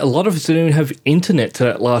 Because, a lot of us didn't even have internet to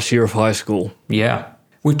that last year of high school. Yeah.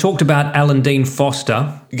 We talked about Alan Dean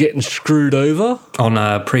Foster. Getting screwed over. On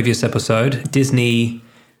a previous episode. Disney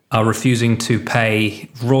are refusing to pay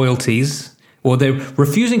royalties, or they're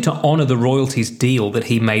refusing to honour the royalties deal that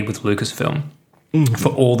he made with Lucasfilm for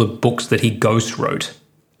all the books that he ghost wrote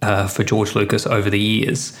for George Lucas over the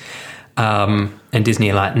years. And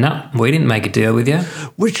Disney are like, no, we didn't make a deal with you.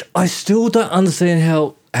 Which I still don't understand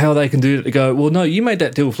how they can do it. To go, well, no, you made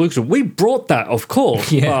that deal with Lucas. We brought that, of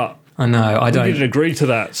course. Yeah. But I know. I didn't agree to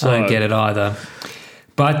that. So. I don't get it either.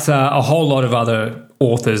 But a whole lot of other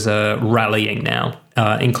authors are rallying now,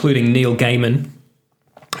 including Neil Gaiman,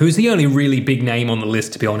 who's the only really big name on the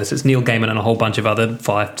list, to be honest. It's Neil Gaiman and a whole bunch of other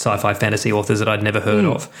sci-fi fantasy authors that I'd never heard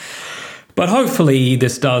of. But hopefully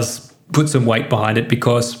this does put some weight behind it,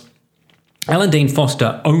 because Alan Dean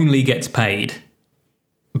Foster only gets paid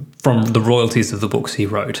from the royalties of the books he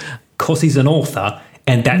wrote, because he's an author,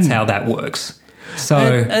 and that's how that works. So,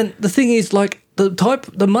 and the thing is, like,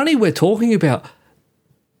 the money we're talking about,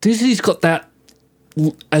 Disney's got that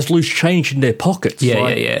as loose change in their pockets. Yeah.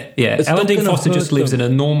 Alan Dean Foster just lives in a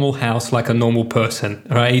normal house like a normal person,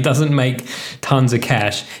 right? He doesn't make tons of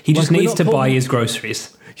cash. He just needs to buy his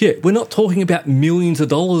groceries. Yeah, we're not talking about millions of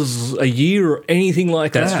dollars a year or anything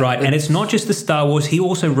like that. That's right. And it's not just the Star Wars. He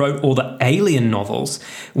also wrote all the Alien novels,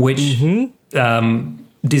 which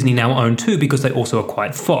Disney now own too, because they also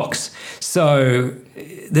acquired Fox. So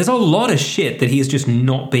there's a lot of shit that he is just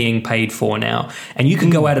not being paid for now. And you can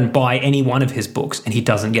go out and buy any one of his books and he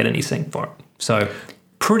doesn't get anything for it. So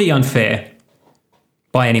pretty unfair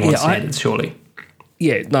by anyone's standards, surely.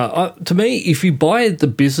 Yeah, no, to me, if you buy the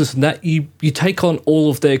business and that, you take on all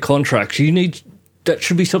of their contracts. That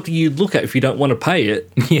should be something you look at if you don't want to pay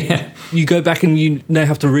it. Yeah. You go back and you now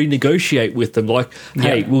have to renegotiate with them. Like,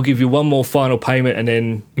 hey, we'll give you one more final payment and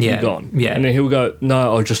then you're gone. Yeah. And then he'll go,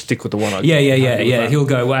 no, I'll just stick with the one I got. Yeah. He'll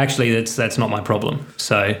go, well, actually, that's not my problem.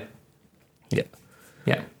 So,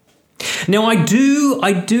 yeah. Now, I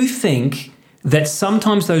do think that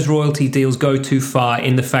sometimes those royalty deals go too far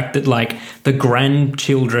in the fact that, like, the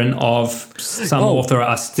grandchildren of some author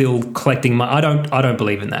are still collecting money. I don't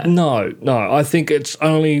believe in that. No, I think it's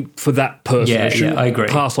only for that person. Yeah, I agree.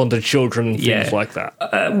 Pass on to children and things like that.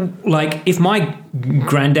 Like, if my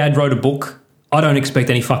granddad wrote a book, I don't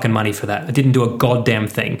expect any fucking money for that. I didn't do a goddamn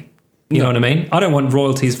thing. You know what I mean? I don't want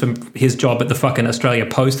royalties from his job at the fucking Australia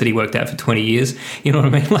Post that he worked at for 20 years. You know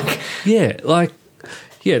what I mean?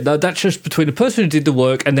 No, that's just between the person who did the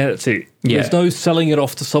work and that's it. Yeah. There's no selling it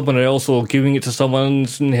off to someone else or giving it to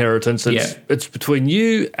someone's inheritance. It's between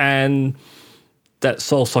you and that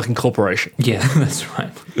soul-sucking corporation. Yeah, that's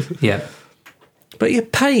right. Yeah.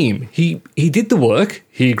 But pay him. He did the work.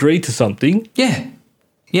 He agreed to something.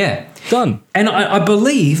 Yeah. Done. And I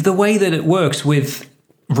believe the way that it works with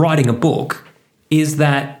writing a book is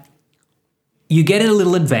that you get a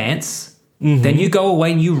little advance, then you go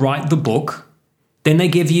away and you write the book. Then they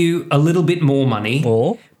give you a little bit more money.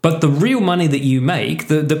 But the real money that you make,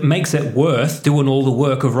 that makes it worth doing all the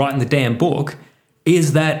work of writing the damn book,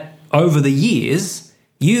 is that over the years,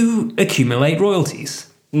 you accumulate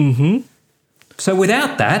royalties. Mm-hmm. So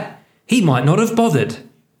without that, he might not have bothered.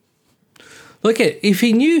 Look, if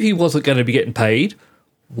he knew he wasn't going to be getting paid,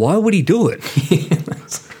 why would he do it?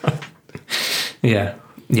 That's right.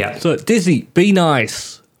 Yeah. So, Disney, be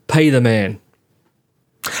nice. Pay the man.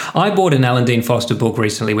 I bought an Alan Dean Foster book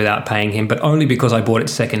recently without paying him, but only because I bought it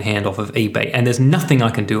secondhand off of eBay, and there's nothing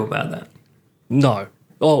I can do about that. No.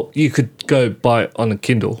 Oh, you could go buy it on a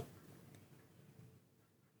Kindle.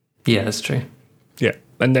 Yeah, that's true. Yeah,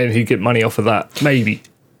 and then he'd get money off of that, maybe.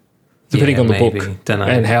 Depending on the book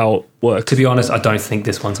and how it works. To be honest, I don't think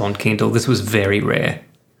this one's on Kindle. This was very rare.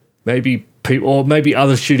 Maybe maybe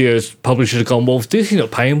other studios, publishers have gone, well, if Disney's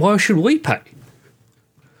not paying, why should we pay?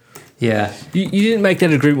 Yeah. You didn't make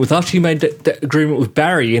that agreement with us. You made that agreement with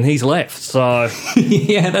Barry, and he's left. So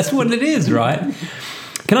yeah, that's what it is, right?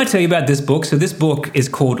 Can I tell you about this book? So this book is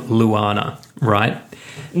called Luana, right?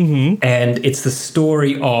 Mm-hmm. And it's the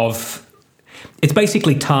story of... It's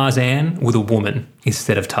basically Tarzan with a woman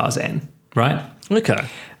instead of Tarzan, right? Okay.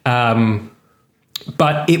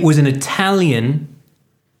 But it was an Italian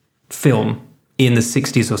film in the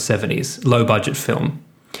 60s or 70s, low-budget film.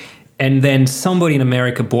 And then somebody in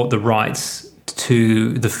America bought the rights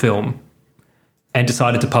to the film and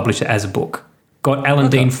decided to publish it as a book. Got Alan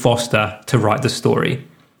Dean Foster to write the story.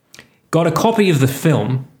 Got a copy of the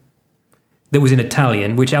film that was in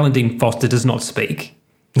Italian, which Alan Dean Foster does not speak.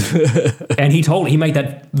 And he made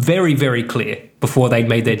that very, very clear before they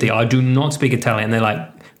made their deal. I do not speak Italian. They're like,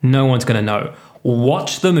 no one's going to know.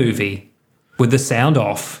 Watch the movie with the sound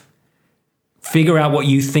off, figure out what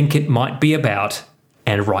you think it might be about,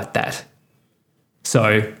 and write that.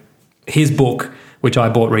 So his book, which I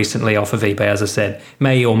bought recently off of eBay, as I said,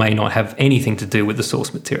 may or may not have anything to do with the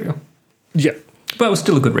source material. Yeah. But it was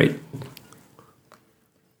still a good read.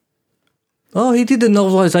 Oh, he did the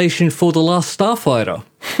novelisation for The Last Starfighter.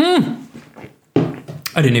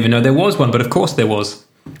 I didn't even know there was one, but of course there was.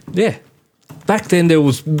 Yeah. Back then there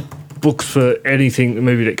was books for anything, the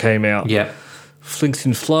movie that came out. Yeah. Flinks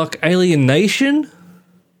in Fluck, Alien Nation.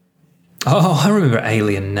 Oh, I remember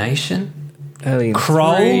Alien Nation. Alien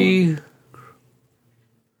Kroll. 3.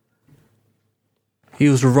 He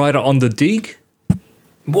was a writer on The Dig.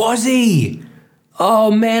 Was he?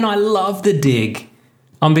 Oh, man, I love The Dig.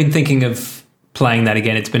 I've been thinking of playing that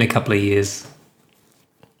again. It's been a couple of years.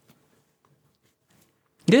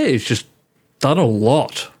 Yeah, he's just done a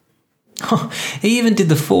lot. He even did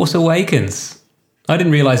The Force Awakens. I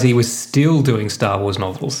didn't realise he was still doing Star Wars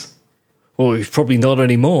novels. Well, he's probably not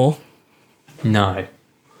anymore. No.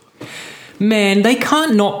 Man, they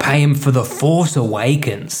can't not pay him for The Force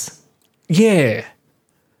Awakens. Yeah.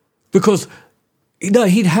 Because, no,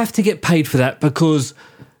 he'd have to get paid for that because...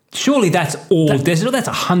 Surely that's all... That's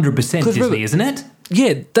 100% Disney, remember, isn't it?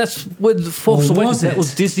 Yeah, that's when The Force Awakens... That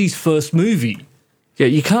was Disney's first movie. Yeah,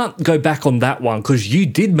 you can't go back on that one because you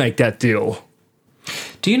did make that deal.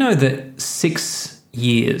 Do you know that 6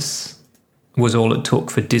 years was all it took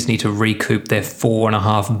for Disney to recoup their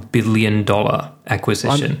 $4.5 billion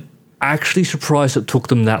acquisition? I'm actually surprised it took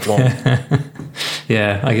them that long.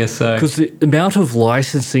 Yeah, I guess so. Because the amount of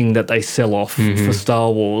licensing that they sell off for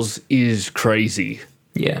Star Wars is crazy.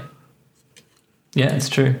 Yeah. Yeah, it's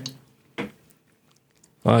true.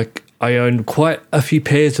 Like, I own quite a few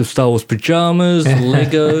pairs of Star Wars pajamas,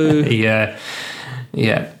 Lego. Yeah.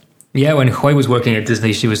 Yeah, when Hui was working at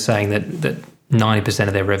Disney, she was saying that 90%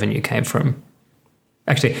 of their revenue came from...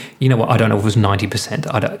 Actually, you know what? I don't know if it was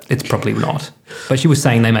 90%. It's probably not. But she was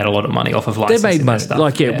saying they made a lot of money off of licensing. They made money. Stuff.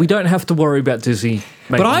 Like, yeah, we don't have to worry about Disney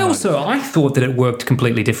making money. But I thought that it worked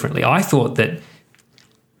completely differently. I thought that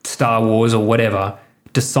Star Wars or whatever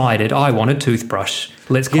decided, I want a toothbrush.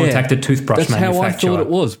 Let's contact a toothbrush manufacturer. That's how I thought it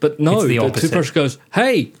was. But no, the toothbrush goes,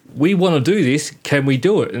 hey, we want to do this. Can we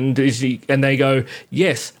do it? And they go,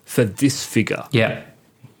 yes, for this figure. Yeah.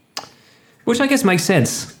 Which I guess makes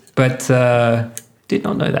sense. But did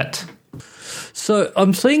not know that. So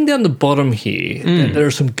I'm seeing down the bottom here that there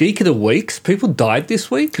are some Geek of the Weeks. People died this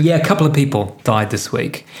week. Yeah, a couple of people died this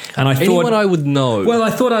week. And I thought... Anyone I would know. Well, I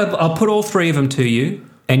thought I'll put all three of them to you.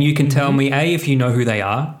 And you can tell me, A, if you know who they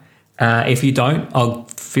are. If you don't, I'll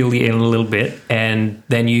fill you in a little bit. And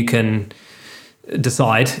then you can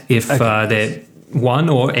decide if they're one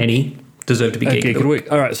or any deserve to be Geek of the Week.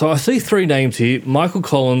 All right, so I see three names here. Michael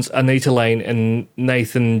Collins, Anita Lane, and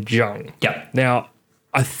Nathan Jung. Yeah. Now,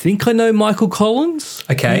 I think I know Michael Collins.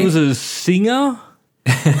 Okay. He was a singer.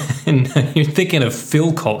 You're thinking of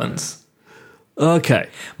Phil Collins. Okay.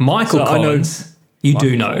 Michael Collins, you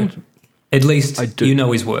do know. Collins. At least you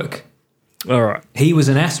know his work. All right. He was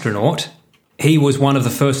an astronaut. He was one of the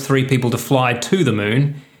first 3 people to fly to the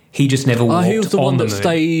moon. He just never walked on the moon. He was the one that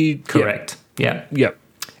stayed... Correct. Yeah. Yep.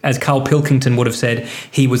 As Carl Pilkington would have said,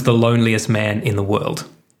 he was the loneliest man in the world.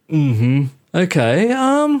 Mm-hmm. Okay.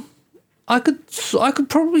 I could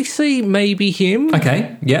probably see maybe him.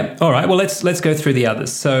 Okay. Yeah. All right. Well, let's go through the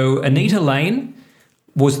others. So Anita Lane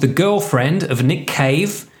was the girlfriend of Nick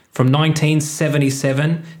Cave from 1977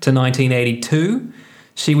 to 1982.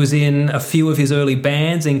 She was in a few of his early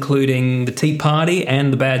bands, including The Tea Party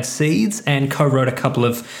and The Bad Seeds, and co-wrote a couple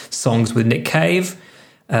of songs with Nick Cave.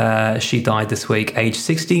 She died this week, age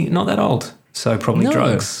 60, not that old. So probably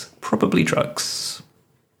drugs. Probably drugs.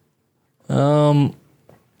 I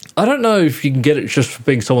don't know if you can get it just for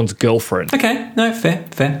being someone's girlfriend. Okay, no,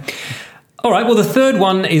 fair. All right, well, the third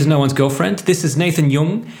one is no one's girlfriend. This is Nathan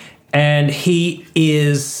Jung. And he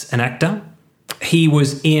is an actor. He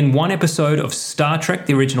was in one episode of Star Trek,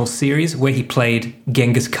 the original series, where he played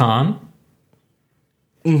Genghis Khan.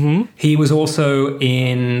 Mm-hmm. He was also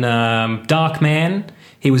in Dark Man.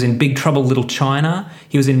 He was in Big Trouble Little China.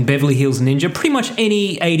 He was in Beverly Hills Ninja. Pretty much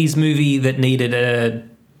any 80s movie that needed an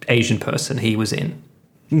Asian person, he was in.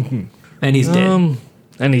 Mm-hmm. And he's dead.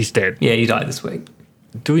 And he's dead. Yeah, he died this week.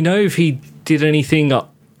 Do we know if he did anything?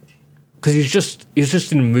 Because he's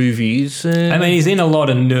just in movies. I mean, he's in a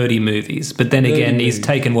lot of nerdy movies, but then again, he's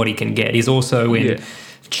taken what he can get. He's also in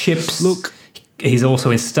Chips. Look, he's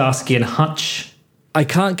also in Starsky and Hutch. I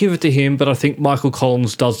can't give it to him, but I think Michael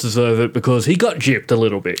Collins does deserve it because he got gypped a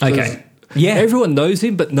little bit. Okay. Yeah. Everyone knows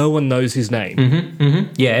him, but no one knows his name. Mm-hmm,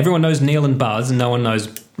 mm-hmm. Yeah, everyone knows Neil and Buzz, and no one knows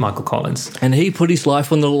Michael Collins. And he put his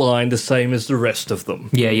life on the line the same as the rest of them.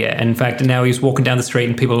 Yeah, yeah. And in fact, now he's walking down the street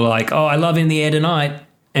and people are like, oh, I love In the Air Tonight.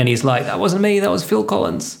 And he's like, that wasn't me, that was Phil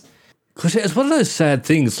Collins. Because it's one of those sad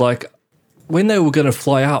things, like when they were going to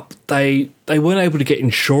fly up, they weren't able to get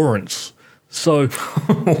insurance. So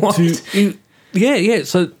What? Yeah.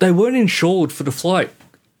 So they weren't insured for the flight.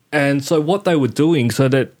 And so what they were doing so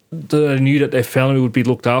that they knew that their family would be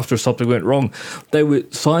looked after if something went wrong, they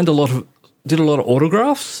did a lot of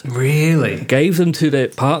autographs. Really? Gave them to their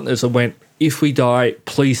partners and went, if we die,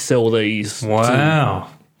 please sell these. Wow.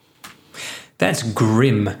 That's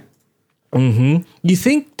grim. Mm-hmm. You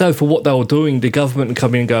think, though, for what they were doing, the government would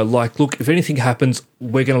come in and go, like, look, if anything happens,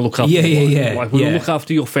 we're going to look after you. Yeah. Like, we'll look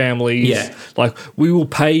after your families. Yeah. Like, we will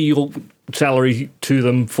pay your salary to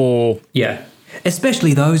them for... Yeah.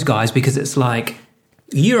 Especially those guys, because it's like,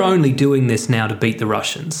 you're only doing this now to beat the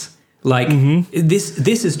Russians. Like, this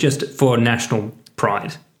is just for national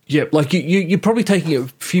pride. Yeah, like, you're probably taking a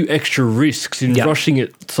few extra risks in rushing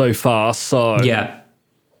it so fast, so... Yeah.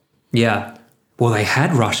 Yeah. Well, they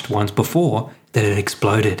had rushed once before that it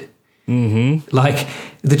exploded. Mm-hmm. Like,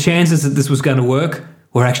 the chances that this was going to work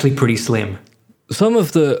were actually pretty slim. Some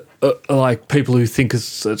of the, like, people who think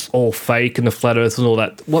it's all fake and the flat earth and all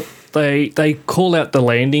that, what they call out the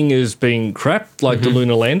landing as being crap, like the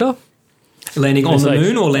lunar lander. Landing on the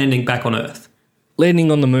moon or landing back on Earth?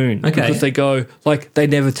 Landing on the moon. Okay. Because they go, like, they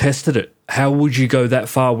never tested it. How would you go that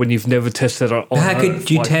far when you've never tested it on Earth? How could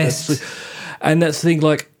you test? And that's the thing,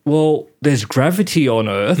 like, well, there's gravity on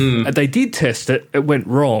Earth, and they did test it. It went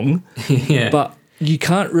wrong, but you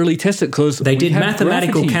can't really test it because they did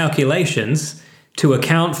mathematical calculations to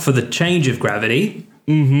account for the change of gravity.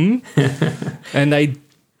 Mm-hmm. And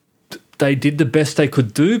they did the best they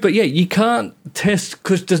could do, but yeah, you can't test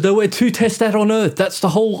because there's nowhere to test that on Earth. That's the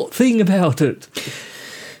whole thing about it.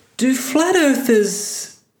 Do flat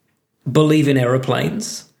earthers believe in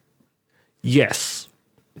aeroplanes? Yes.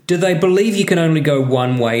 Do they believe you can only go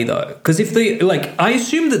one way, though? Because if they, like, I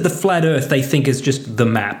assume that the flat Earth they think is just the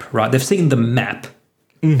map, right? They've seen the map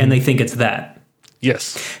and they think it's that.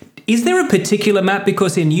 Yes. Is there a particular map?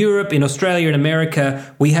 Because in Europe, in Australia, in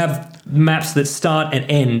America, we have maps that start and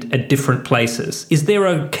end at different places. Is there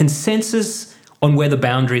a consensus on where the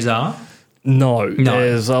boundaries are? No.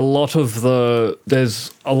 There's a lot of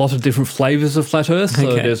different flavors of flat Earth,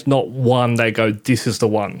 so there's not one they go, this is the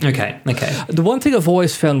one. Okay. The one thing I've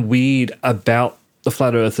always found weird about the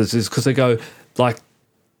flat earthers is because they go, like,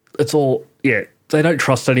 it's all, they don't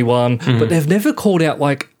trust anyone, but they've never called out,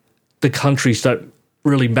 like, the countries don't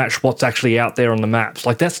really match what's actually out there on the maps.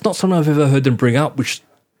 Like, that's not something I've ever heard them bring up, which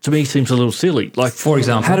to me seems a little silly. Like, for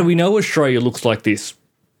example, how do we know Australia looks like this?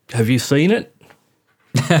 Have you seen it?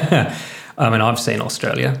 I mean, I've seen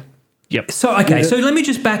Australia. Yep. So, so let me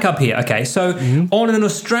just back up here. Okay, so on an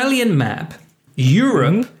Australian map,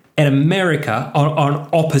 Europe and America are on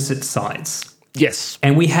opposite sides. Yes.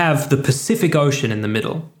 And we have the Pacific Ocean in the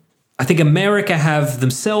middle. I think America have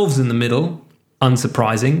themselves in the middle,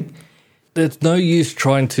 unsurprising. There's no use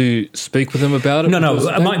trying to speak with them about it. No.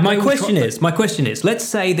 My question is, let's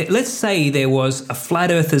say there was a Flat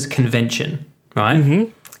Earthers convention, right?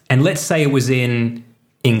 Mm-hmm. And let's say it was in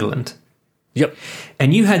England. Yep.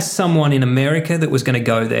 And you had someone in America that was going to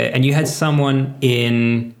go there, and you had someone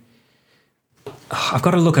in... I've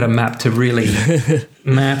got to look at a map to really...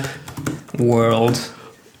 map world.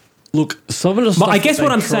 Look, some of the stuff... I guess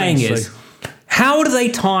what I'm saying is, how do they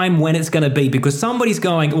time when it's going to be? Because somebody's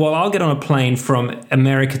going, well, I'll get on a plane from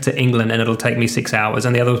America to England and it'll take me 6 hours.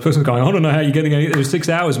 And the other person's going, I don't know how you're getting it. It was 6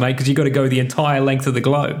 hours, mate, because you've got to go the entire length of the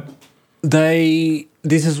globe. This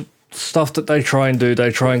is stuff that they try and do.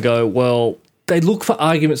 They try and go, well, they look for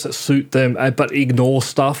arguments that suit them, but ignore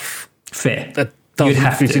stuff. Fair. That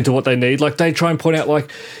doesn't fit into what they need. Like, they try and point out, like,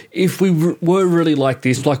 if we were really like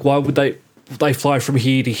this, like, why would they fly from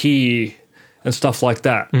here to here and stuff like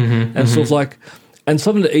that? And sort of like, And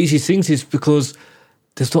some of the easiest things is because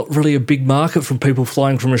there's not really a big market from people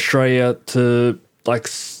flying from Australia to like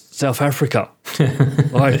South Africa.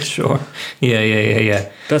 Like, sure.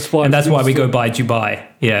 Yeah. That's why we go by Dubai.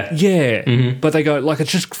 Yeah. Yeah. Mm-hmm. But they go, like,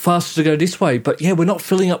 it's just faster to go this way. But yeah, we're not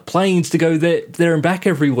filling up planes to go there and back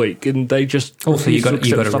every week. And they just also you got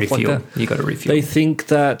to refuel. Like you got to refuel. They think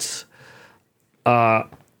that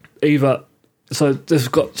either. So there's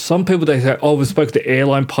got some people, they say, we spoke to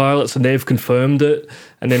airline pilots and they've confirmed it.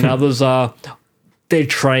 And then others they're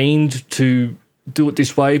trained to do it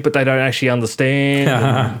this way, but they don't actually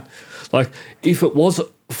understand. Like, if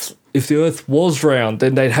the Earth was round,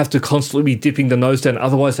 then they'd have to constantly be dipping the nose down.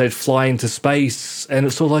 Otherwise, they'd fly into space. And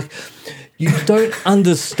it's sort of like, you don't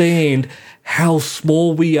understand how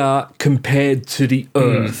small we are compared to the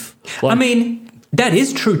Earth. Like, I mean, that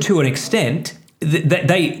is true to an extent.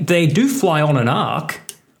 They do fly on an arc,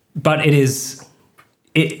 but it is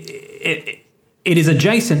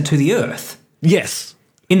adjacent to the Earth. Yes.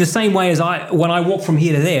 In the same way as when I walk from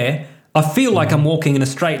here to there, I feel like I'm walking in a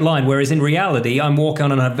straight line, whereas in reality, I'm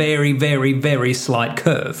walking on a very, very, very slight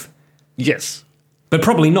curve. Yes. But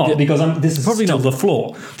probably not, because this is probably still the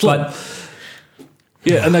floor. But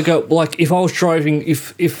yeah, and they go, like, if I was driving,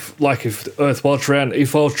 if the Earth was round,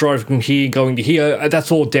 if I was driving from here going to here,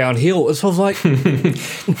 that's all downhill. So I was like,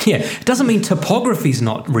 yeah, it doesn't mean topography's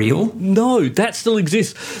not real. No, that still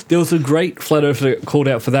exists. There was a great flat earther that called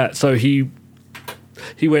out for that. So he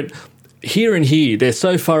went, here and here, they're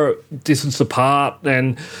so far distance apart,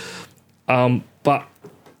 and but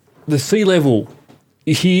the sea level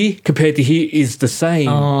here compared to here is the same,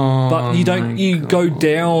 but you go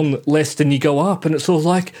down less than you go up, and it's sort of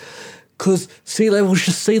like, because sea level is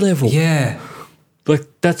just sea level. Yeah, like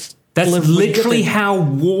that's literally how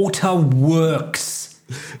water works.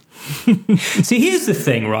 See, here's the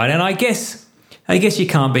thing, right? And I guess you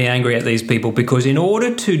can't be angry at these people, because in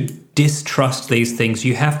order to distrust these things,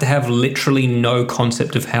 you have to have literally no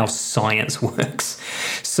concept of how science works.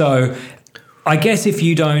 So I guess if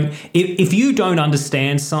you don't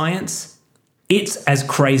understand science, it's as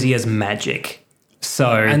crazy as magic.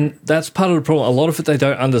 And that's part of the problem. A lot of it they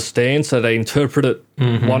don't understand, so they interpret it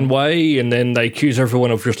one way, and then they accuse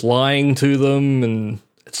everyone of just lying to them, and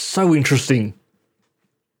it's so interesting.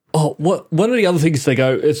 Oh, one of the other things they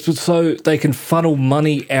go, it's so they can funnel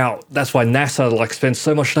money out. That's why NASA spends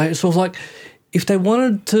so much time. So it's like, if they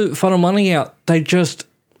wanted to funnel money out, they just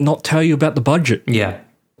not tell you about the budget. Yeah,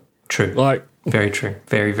 true. Like, very true.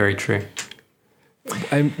 Very, very true.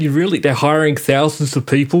 And they're hiring thousands of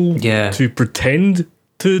people to pretend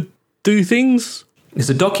to do things. There's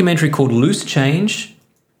a documentary called Loose Change.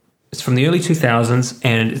 It's from the early 2000s,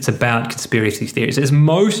 and it's about conspiracy theories. It's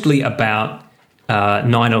mostly about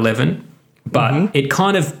 9/11, but it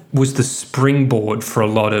kind of was the springboard for a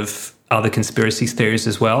lot of other conspiracy theories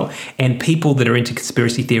as well. And people that are into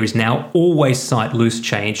conspiracy theories now always cite Loose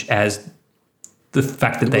Change as the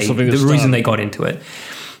fact that the reason they got into it.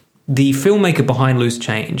 The filmmaker behind Loose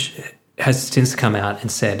Change has since come out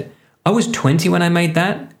and said, I was 20 when I made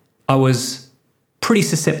that. I was pretty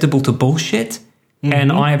susceptible to bullshit,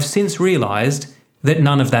 and I have since realized that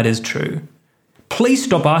none of that is true. Please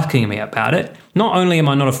stop asking me about it. Not only am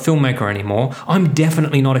I not a filmmaker anymore, I'm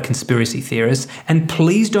definitely not a conspiracy theorist. And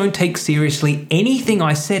please don't take seriously anything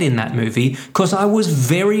I said in that movie, because I was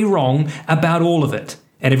very wrong about all of it.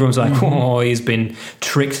 And everyone's like, he's been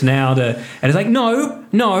tricked now. And it's like,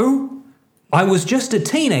 no. I was just a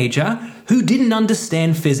teenager who didn't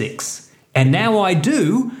understand physics. And now I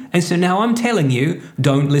do. And so now I'm telling you,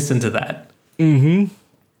 don't listen to that.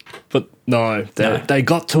 But no, they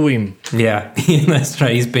got to him. Yeah, that's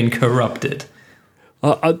right. He's been corrupted.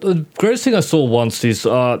 The greatest thing I saw once is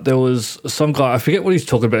there was some guy, I forget what he's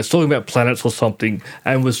talking about. He's talking about planets or something,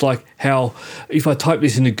 and was like how if I type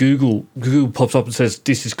this into Google pops up and says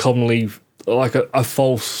this is commonly like a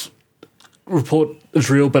false report is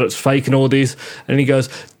real, but it's fake and all this. And he goes,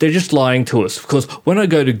 they're just lying to us, because when I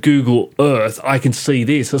go to Google Earth, I can see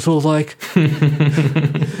this. It's sort of like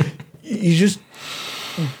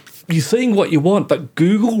you're seeing what you want, but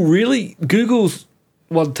Google's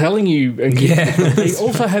one telling you, and they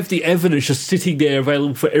also have the evidence just sitting there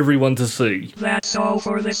available for everyone to see. That's all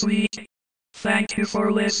for this week. Thank you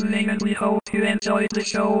for listening, and we hope you enjoyed the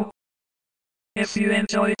show. If you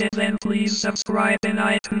enjoyed it, then please subscribe in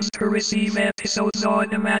iTunes to receive episodes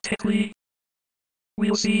automatically.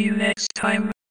 We'll see you next time.